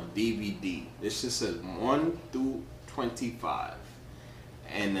me on a DVD. This just says 1 through 25.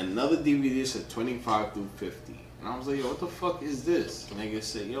 And another DVD said 25 through 50. And I was like, yo, what the fuck is this? And nigga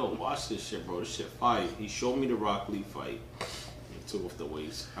said, yo, watch this shit, bro. This shit fire. He showed me the Rock Lee fight. He took off the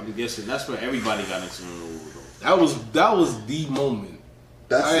weights. I'm guessing that's where everybody got into Naruto. That was the moment.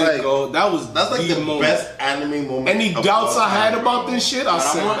 That's like the moment. best anime moment. Any doubts I had about this shit,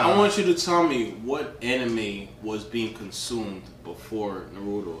 I want you to tell me what anime was being consumed before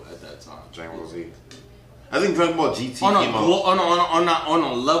Naruto at that time. Dragon Ball Z. I think Dragon Ball GT on came out. On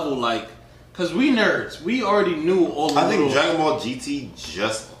a level like, cause we nerds, we already knew all the. I think Dragon Ball GT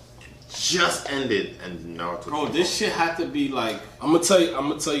just ended and Naruto. Bro, this shit had to be like. I'm gonna tell you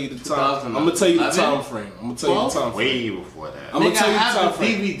the time. I'm gonna tell you the time frame. I'm gonna tell you the time frame. Way before that. I'm gonna tell you the time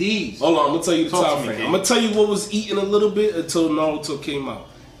frame. DVDs. Hold on, I'm gonna tell you the Talk time to me, frame. King. I'm gonna tell you what was eating a little bit until Naruto came out,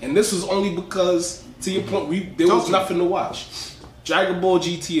 and this was only because, to your point, there was nothing to watch. Dragon Ball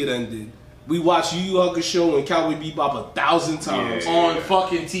GT had ended. We watched Yu Yu Hakusho and Cowboy Bebop 1,000 times on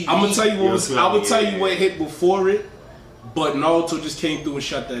fucking TV. I'm gonna tell you what was. I would tell you what hit before it, but Naruto just came through and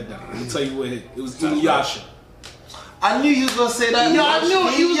shut that down. I'm gonna tell you what hit. It was Inuyasha. I knew you was gonna say that. Yo, I knew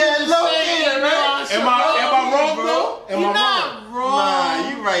you was gonna say that, Am I wrong though? Am I wrong? Nah,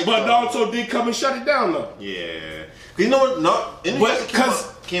 you right. But though. Naruto did come and shut it down though. Yeah. You know what? No,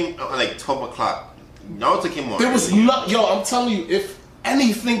 Inuyasha came at like 12 o'clock. Naruto came on. There was not. Yo, I'm telling you, if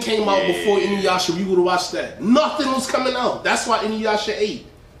anything came out before Inuyasha, we would have watched that. Nothing was coming out. That's why Inuyasha ate.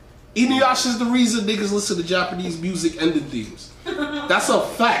 Inuyasha's the reason niggas listen to Japanese music ending themes. That's a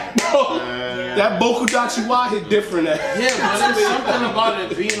fact. That Bokudachi Wa hit different. Yeah, but there's something about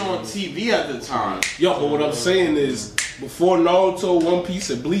it being on TV at the time. Yo, but what I'm saying is, before Naruto, One Piece,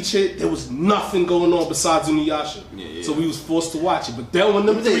 and Bleach hit, there was nothing going on besides Inuyasha. Yeah. So we was forced to watch it. But then when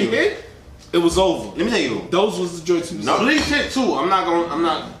them three hit, it was over. Let me tell you. Those was the joints. Bleach hit too.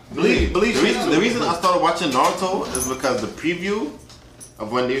 Bleach. The reason I started watching Naruto is because the preview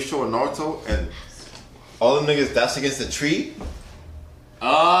of when they showed Naruto and all them niggas dash against the tree. The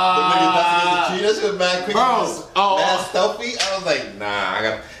niggas dash against the tree. That shit was mad quick. Mad stealthy. I was like, nah, I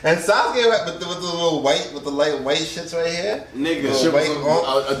got. And Sasuke with the little white, with the light white shits right here. Nigga, Shit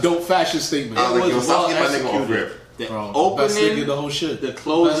was a dope fashion statement. I was like, yo, well Sasuke my nigga off rip. The Bro, opening, best nigga the whole shit. the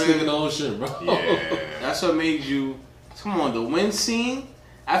closing, Best nigga the whole shit, bro. Yeah. That's what made you. Come on, the wind scene.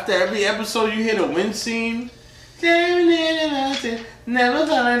 After every episode, you hear the wind scene. Never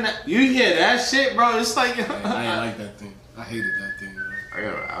gonna. You hear that shit, bro? It's like I ain't like that thing. I hated that thing, bro.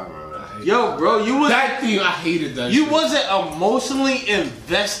 I remember that. yo, bro, you was That thing, I hated that you shit. wasn't emotionally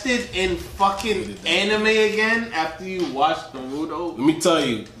invested in fucking anime again after you watched Naruto. Let me tell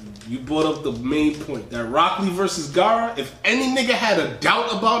you, you brought up the main point. That Rock Lee versus Gaara, if any nigga had a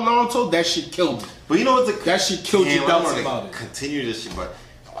doubt about Naruto, that shit killed me. But you know what? That shit killed your I doubts wanna about it. Continue this shit, but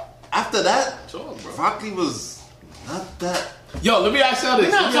after that, Sure, bro. Rock Lee was not that. Yo, let me ask y'all this.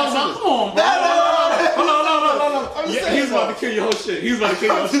 We're not talking about. Come on, bro. Hold on. I'm just Yeah, saying, he's about though. to kill your whole shit. He's about to kill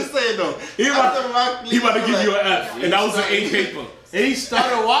your whole I'm shit. just saying though. He about to give you an like, F, and that was an A paper. And he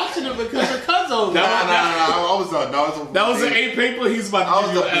started watching it because of Cuzzo. Nah, I was That was an A paper. He's about I to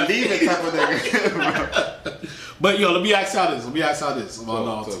was give you a an F. believing type of nigga. But yo, let me ask y'all this.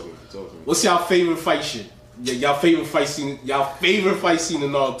 About Naruto. What's y'all favorite fight shit? Yeah, y'all favorite fight scene in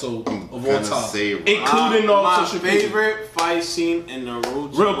Naruto of all gonna time, say including Naruto. My Shippuden. favorite fight scene in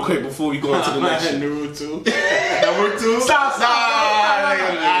Naruto. Real quick before we go into the next shit. Naruto. Number two. Stop. My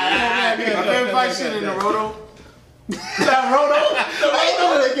favorite fight scene in Naruto.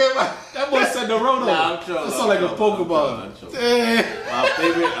 That boy said Naruto. Nah, I'm trolling. That sound like a Pokemon. I'm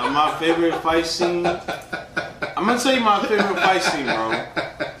trolling. My favorite fight scene. I'm gonna tell you my favorite fight scene, bro.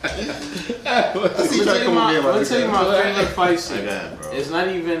 I'm gonna tell you my favorite fight scene. Again, bro. It's not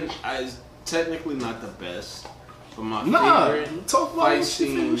even. It's technically not the best, but my Nah, favorite talk about fight what's your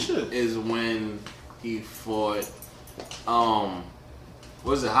scene favorite shit. is when he fought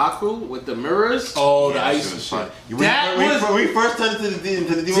Was it Haku with the mirrors? Oh, the Yeah, ice shit and was shit. fun. That was- when we first turned into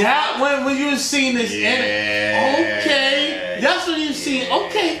the demon. That when you seen this, okay, that's when you seen.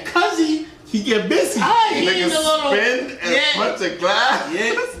 Okay, cuzzy, He get busy. he Nigga ain't a little. spin and Yeah. punch a glass.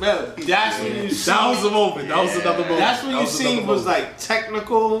 Yeah, bro, that's when you seen. That was the moment. That was another moment. That's when That you was seen another was moment. like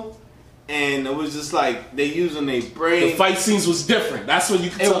technical, and it was just like they using their brain. The fight scenes was different. That's when you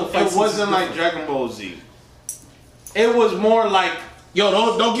could tell the fight It scenes wasn't was like different. Dragon Ball Z. It was more like Yo,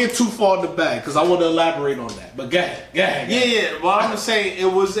 don't get too far in the bag because I want to elaborate on that. But go ahead. yeah. Well, I'm saying it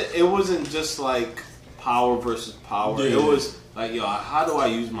wasn't just like power versus power. Yeah. It was like, yo, how do I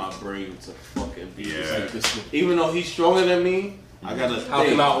use my brain to fucking be Yeah. like this? Even though he's stronger than me, I gotta How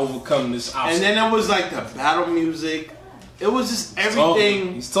think. can I overcome this obstacle? And then it was like the battle music. It was just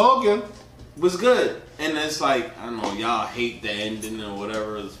everything He's talking. was good. And it's like, I don't know, y'all hate the ending or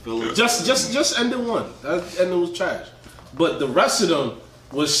whatever. It's filler. Just ended one. That ending was trash. But the rest of them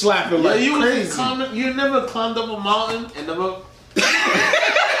was slapping like you crazy. You never climbed up a mountain and never.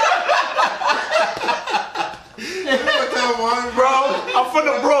 Bro, I'm from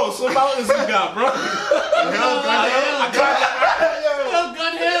the bros. What mountains you got, bro?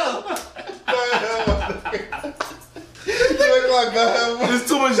 There's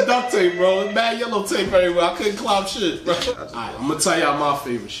too much duct tape, bro. There's mad yellow tape everywhere. I couldn't climb shit, bro. Alright, I'm gonna tell y'all my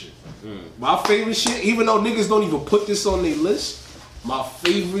favorite shit. My favorite shit, even though niggas don't even put this on their list, my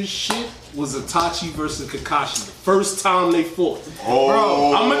favorite shit was Itachi versus Kakashi. The first time they fought.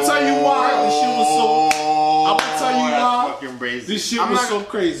 Bro, I'm gonna tell you why this shit was so. I'm gonna tell you why Fucking crazy. this shit I'm was not- so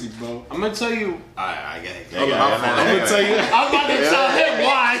crazy, bro. I'm gonna tell you. I get it. I'm gonna tell you. I'm about to tell him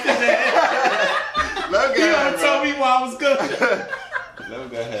why. Look You at gotta tell me why I was good.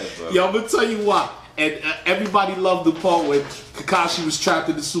 Look ahead, bro. Yo, I'm gonna tell you why. And everybody loved the part where Kakashi was trapped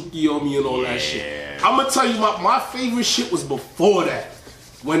in the Tsukiyomi and all that shit. I'm gonna tell you my favorite shit was before that.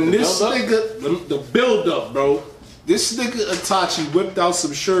 When this nigga, the build up, bro. This nigga Itachi whipped out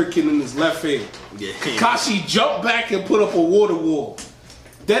some shuriken in his left hand. Yeah. Kakashi jumped back and put up a water wall.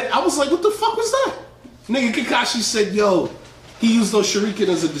 That I was like, what the fuck was that? Nigga Kakashi said, yo, he used those shuriken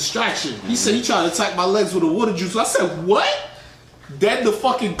as a distraction. He said he tried to attack my legs with a water juice. I said, what? Then the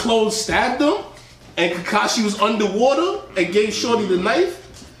fucking clone stabbed him, and Kakashi was underwater and gave Shorty the knife.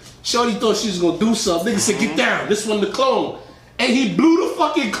 Shorty thought she was gonna do something. Nigga said, get down, this one the clone. And he blew the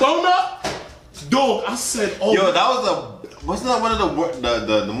fucking clone up. Dog, I said, oh. Yo, that was wasn't that one of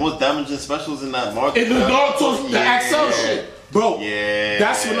the most damaging specials in that market? In the Naruto, the Axel shit. Bro, Yeah.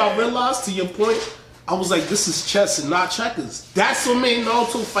 that's when I realized, to your point, I was like, this is chess and not checkers. That's what made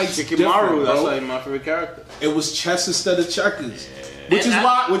Naruto fights different, Shikamaru, that's bro. like my favorite character. It was chess instead of checkers. Which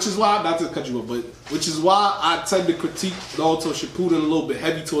is why, not to cut you off, but which is why I tend to critique Naruto Shippuden a little bit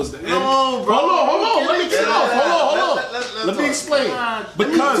heavy towards the end. No, bro. Hold on, let me get it off. Hold on. Let's Let me talk. explain.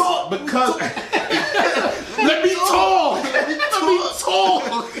 Because let me talk. Let me talk.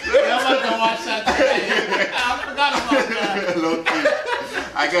 I'm not gonna watch that today. I forgot about that. Low key.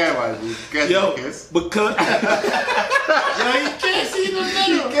 I got my dude. Guess, Yo, kiss. because Yo, you can't see the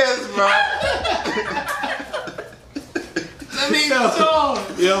middle. Guess, bro. Let me talk.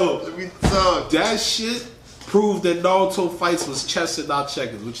 yo, Let me talk. that shit proved that Naruto fights was chess and not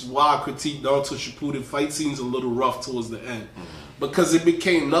checkers, which is why I critique Naruto Shippuden fight scenes a little rough towards the end. Because it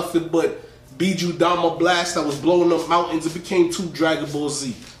became nothing but Biju Dama Blast that was blowing up mountains. It became too Dragon Ball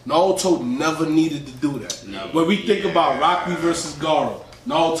Z. Naruto never needed to do that. When we think about Rocky versus Gaara,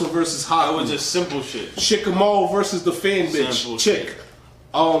 Naruto versus That was Haku, just simple shit. Shikamaru versus the fan bitch, Simple chick.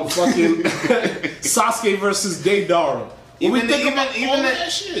 Fucking Sasuke versus Deidara. When we think about all the,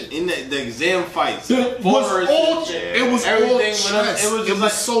 that shit. in the exam fights, It was forests all, and shit. it was all Everything chess. it was It just was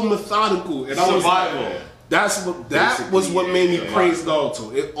like so methodical. And I was survival. like, that was what made me praise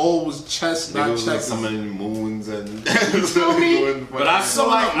Naruto. It all was chess, not Niggas chess. summoning moons and. feel me? But I feel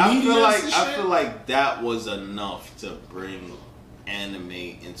like Medias and I shit. feel like that was enough to bring anime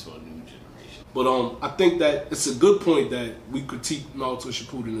into a new generation. But I think that it's a good point that we critique Naruto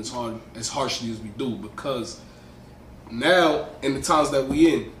Shippuden as harshly as we do, because now in the times that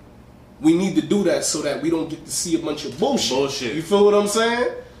we in, we need to do that so that we don't get to see a bunch of bullshit. You feel what I'm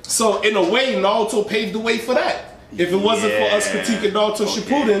saying? So in a way, Naruto paved the way for that. If it wasn't for us critiquing Naruto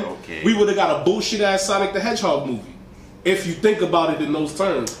Shippuden, we would have got a bullshit ass Sonic the Hedgehog movie. If you think about it in those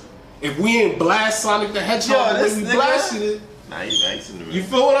terms, if we ain't blast Sonic the Hedgehog the way we blasted it, you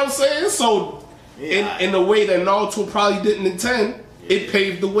feel what I'm saying? So in the way that Naruto probably didn't intend, it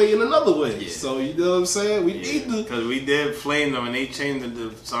paved the way in another way. So you know what I'm saying? We need to. Because we did flame them and they changed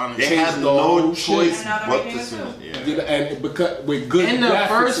the Sonic. They had no choice And now they're but making to it send too. it. Yeah. And because with good And the graphics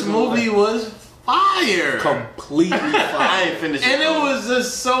first and all movie that. was fire. Completely I fire. ain't finished And it though. was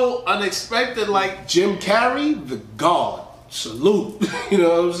just so unexpected. Like, Jim Carrey, the god. Salute. You know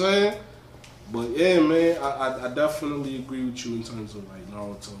what I'm saying? But yeah, man, I definitely agree with you in terms of like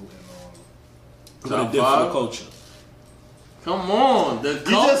Naruto and what it did for the culture. come on, the You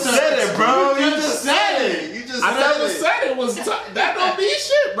just said it, bro. You just said it. You just I never said it. said it was that don't mean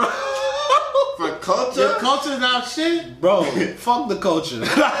shit, bro. For culture. The culture's not shit. Bro, fuck the culture.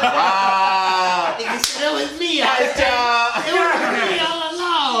 Wow. It was me. Alright, y'all. It was me all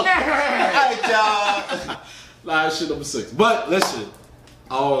along. Alright, y'all. Nah, shit number 6. But listen,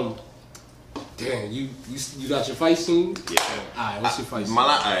 damn, you got your fight scene? Yeah. Alright, what's your fight scene?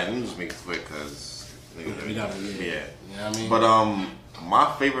 Alright, let me just make it quick because We got it, yeah. Yeah. You know what I mean? But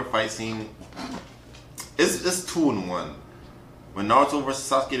my favorite fight scene it's 2 in 1. When Naruto versus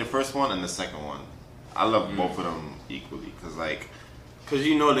Sasuke, the first one and the second one. I love both of them equally because like Cause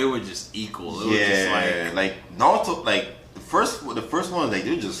you know they were just equal. It was just like Naruto, like the first one, like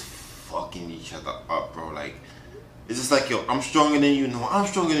they're just fucking each other up, bro. Like it's just like, yo, I'm stronger than you. No, I'm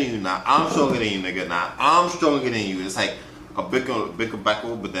stronger than you. Nah, I'm stronger than you, nigga. Nah, I'm stronger than you. It's like a bigger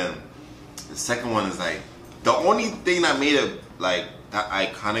battle, but then the second one is like the only thing that made it like that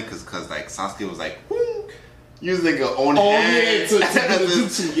iconic is because like Sasuke was like, whoo, use nigga own hand. To do the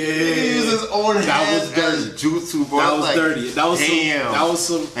jutsu, He used his own That hands was dirty. as jutsu, bro. That It's was like, dirty. That was damn. that was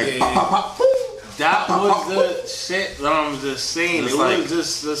some. Like, Yeah. pop, pop, pop, boom. that was the shit that I'm just saying. It's It like-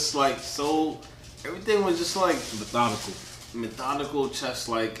 was just like so. Everything was just like Methodical. chess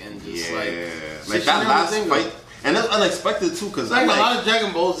like, and just Yeah, like like shit that you never last think of. fight, and it's unexpected too, cause Like I'm a like, lot of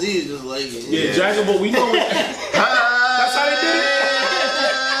Dragon Ball Z is just like Yeah, Dragon Ball, we know it. that's how they did it?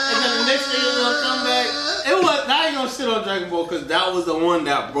 And then the next thing is gonna come back. It was. I ain't gonna shit on Dragon Ball because that was the one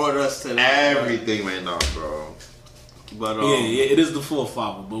that brought us to that. Everything right now, bro. But Yeah, it is the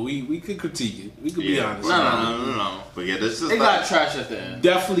 4-5, but we could critique it. We could be Yeah. honest. no. But yeah, this is They like, got trash at the end.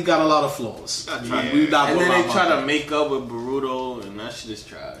 Definitely got a lot of flaws. trash. We not And gonna then lie they try about to that. make up with Boruto, and that shit is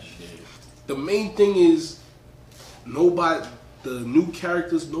trash. The main thing is the new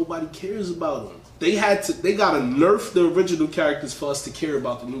characters, nobody cares about them. They gotta nerf the original characters for us to care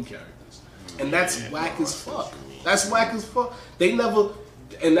about the new characters. And that's whack as fuck. That's whack as fuck. They never,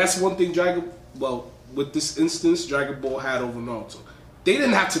 and that's one thing with this instance, Dragon Ball had over Naruto. They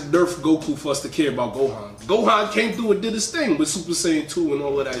didn't have to nerf Goku for us to care about Gohan. Gohan came through and did his thing with Super Saiyan 2 and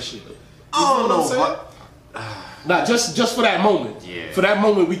all of that shit. I don't know, what I'm saying? Nah, just for that moment. Yeah. For that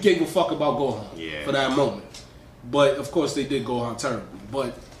moment, we gave a fuck about Gohan. Yeah. For that moment. But of course, they did Gohan terribly.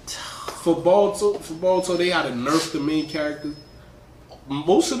 But for Boruto, they had to nerf the main character.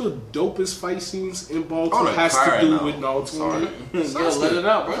 Most of the dopest fight scenes in Boruto I'm like has to crying do now. with Naruto. Sorry. Yeah, let it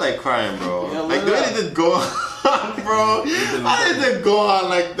out, I'm bro. like crying, bro. Yeah, Like let they it didn't go on, bro. I didn't go on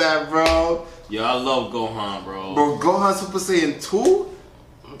like that, bro. Yo, I love Gohan, bro. Bro, Gohan Super Saiyan 2?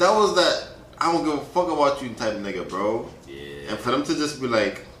 That was that I don't give a fuck about you type of nigga, bro. Yeah. And for them to just be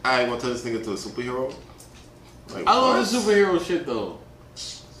like, I want to turn this nigga to a superhero. Like, I love what? the superhero shit though.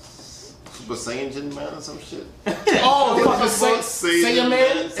 Super Saiyan Jin Man or some shit. Oh, fucking Saiyan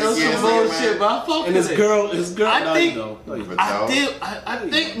Man? It was Yeah, some Saiyan bullshit, Man. but I fuck And with his it. girl. I think- no. I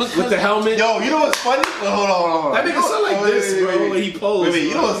think because With the helmet. Yo, you know what's funny? Well, hold on. That nigga sound like this, bro, when he posed, Wait,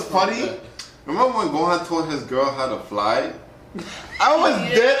 you know bro. what's funny? Remember when Gohan told his girl how to fly? I was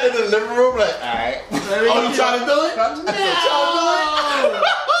dead in the living room, like, alright. Oh, you trying to do it?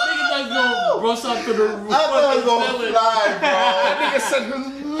 Nigga like go brush up to the roof. I thought I was gonna fucking fly, bro. Nigga said,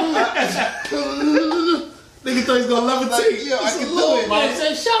 nigga thought he was gonna levitate. Yo, I can do it. Man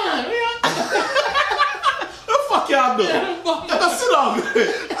said shine. What the fuck y'all doing? Y'all sit on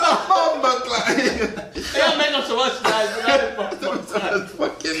good. I'm not like, They make up so much guys, but I didn't fuck that's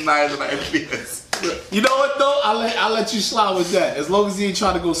fucking nice and I feel. You know what though? I'll let you slide with that. As long as he ain't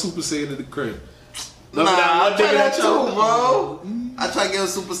trying to go Super Saiyan in the crib. Nah, I tried that too, bro. I tried to get a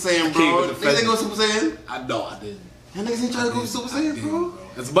Super Saiyan, bro. Can't Niggas defend ain't go Super Saiyan? I know I didn't. Y'all niggas ain't trying to go Super Saiyan, bro?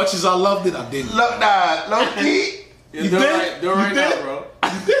 As much as I loved it, I didn't. Look, nah, low key. You did? do right, do You right did? now, bro.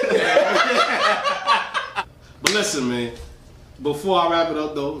 But listen, man. Before I wrap it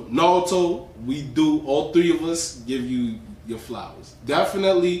up, though, Naruto, all three of us give you your flowers.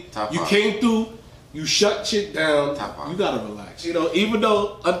 Definitely, Top you five. came through, you shut shit down. Top five. You gotta relax. You know, even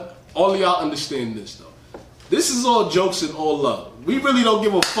though all of y'all understand this, though. This is all jokes and all love. We really don't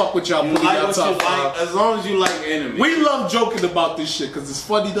give a fuck what y'all You put in like our what you top five. like, as long as you like anime. We love joking about this shit because it's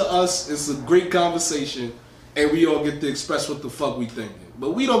funny to us. It's a great conversation. and we all get to express what the fuck we thinking.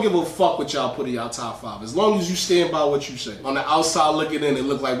 But we don't give a fuck what y'all put in y'all top 5. As long as you stand by what you say. On the outside looking in, it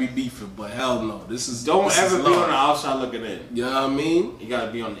look like we beefing, but hell no. This is Don't this ever is be love. on the outside looking in. You know what I mean? You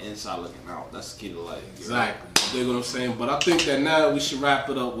gotta be on the inside looking out. That's the key to life. Exactly. You dig what I'm saying? But I think that now we should wrap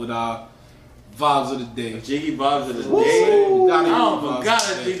it up with our vibes of the day. Jiggy vibes of the Woo! day. Gotta I give forgot vibes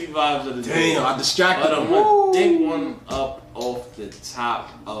the of the day. jiggy vibes of the day. Damn, I distracted But I'm him. gonna dig one up off the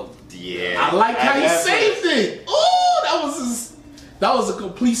top of Yeah. I like how you That's saved it. Ooh, that was a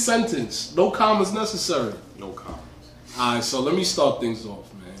complete sentence. No commas necessary. no comments. Alright, so let me start things off,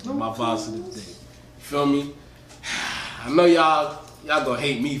 man. My vibes of the day. You feel me? I know y'all gonna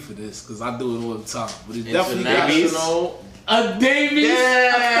hate me for this because I do it all the time. But it's definitely International. a Davies,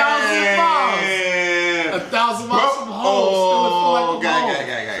 1,000 miles. 1,000 miles from home. Still feel like I'm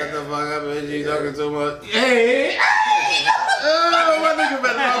home. Shut the fuck up, man. You talking too much. Hey, My nigga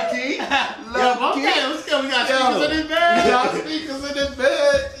better low key. Okay, let's go. We got Yo. speakers in this bed. y'all speakers in the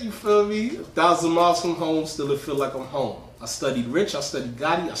bed. You feel me? 1,000 miles from home, still feel like I'm home. I studied Rich, I studied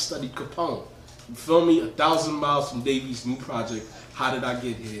Gotti, I studied Capone. You feel me? 1,000 miles from Davies' new project. How did I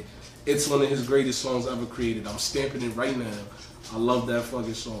get here? It's one of his greatest songs ever created. I'm stamping it right now. I love that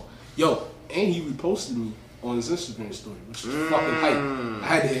fucking song. Yo, and he reposted me on his Instagram story, which is fucking hype. I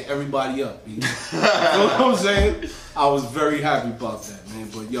had to hit everybody up. You know what I'm saying? I was very happy about that, man.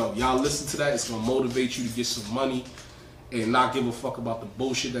 But yo, y'all listen to that. It's gonna motivate you to get some money and not give a fuck about the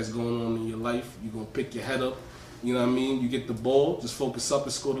bullshit that's going on in your life. You're gonna pick your head up. You know what I mean? You get the ball, just focus up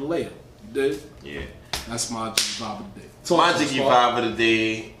and score the layup. You dig? Yeah. That's my jiggy vibe of the day. My Talk to us, jiggy Paul. vibe of the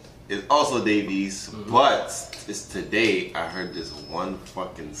day is also Davies, but it's today I heard this one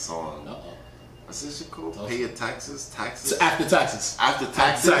fucking song. Uh-oh. What's this shit called? Pay your taxes? Taxes? It's after taxes. After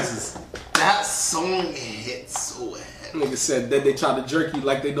taxes? Taxes. That song hits so heavy. Nigga said then they try to jerk you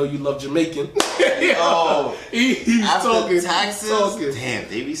like they know you love Jamaican. Oh, He's after talking. taxes? He's talking. Damn,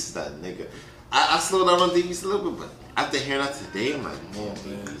 Davies is that nigga. I slowed down on Davies a little bit, but after hearing that today, I'm like, man,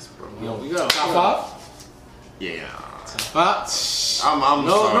 Davies, bro. Yo, We got top 5? Yeah. Five? I'm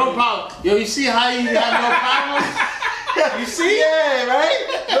no sorry. problem. Yo, you see how you have no problem? You see? Yeah,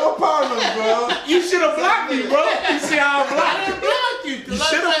 right? No problem, bro. You should have blocked me, bro. You see how I I blocked didn't block you. You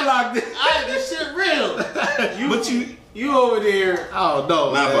should have blocked it. Alright, this shit real. But You over there. I don't know,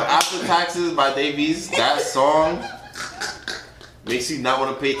 Nah, man. but After Taxes by Davies, that song makes you not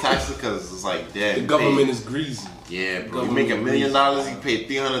want to pay taxes because it's like, damn. The you government pay- is greasy. Yeah, bro. You government make $1 million, is you pay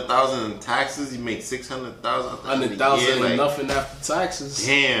 $300,000 in taxes, you make $600,000. 100,000 like, ain't nothing after taxes.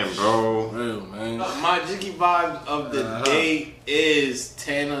 Damn, bro. Real, man. My jiggy vibe of the day is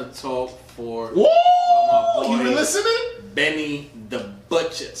Tana Talk for Woo! my boy. You been listening? Benny the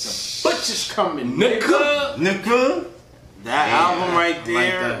Butcher. The Butcher's coming, Nigga. Nigga. That Yeah, album right I like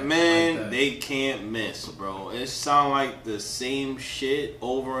there, that, I man, like that. they can't miss, bro. It sound like the same shit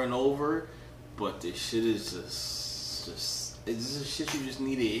over and over, but this shit is just it's just shit you just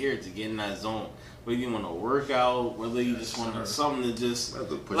need to hear to get in that zone. Whether you want to work out, whether you just want something to just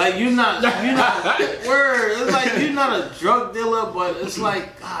like you're not word. It's like you're not a drug dealer, but it's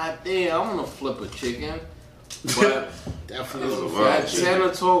like God damn, I'm gonna flip a chicken. But Definitely. that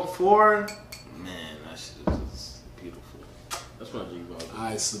Santa Talk 4, man, that shit is just beautiful. That's my jiggy vibe.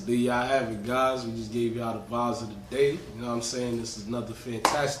 Alright, so there y'all have it, guys. We just gave y'all the vibes of the day. You know what I'm saying? This is another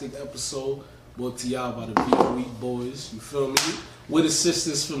fantastic episode brought to y'all by the VOE boys. You feel me? With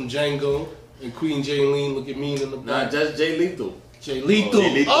assistance from Django and Queen Jaylene. Look at me in the Nah, back. just Jay Lethal. Jay Lethal.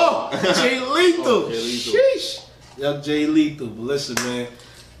 Jay Lethal. Oh, Jay Lethal. Oh, Jay Lethal. Sheesh. Yup, Jay Lethal. But listen, man.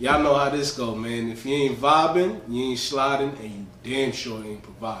 Y'all know how this go, man. If you ain't vibing, you ain't sliding, and you damn sure ain't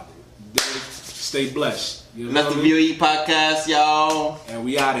providing. You dig? Stay blessed. You know That's what the I mean? VOE podcast, y'all. And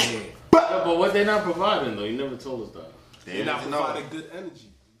we out of here. But what they not providing though? You never told us that. They're not providing good energy.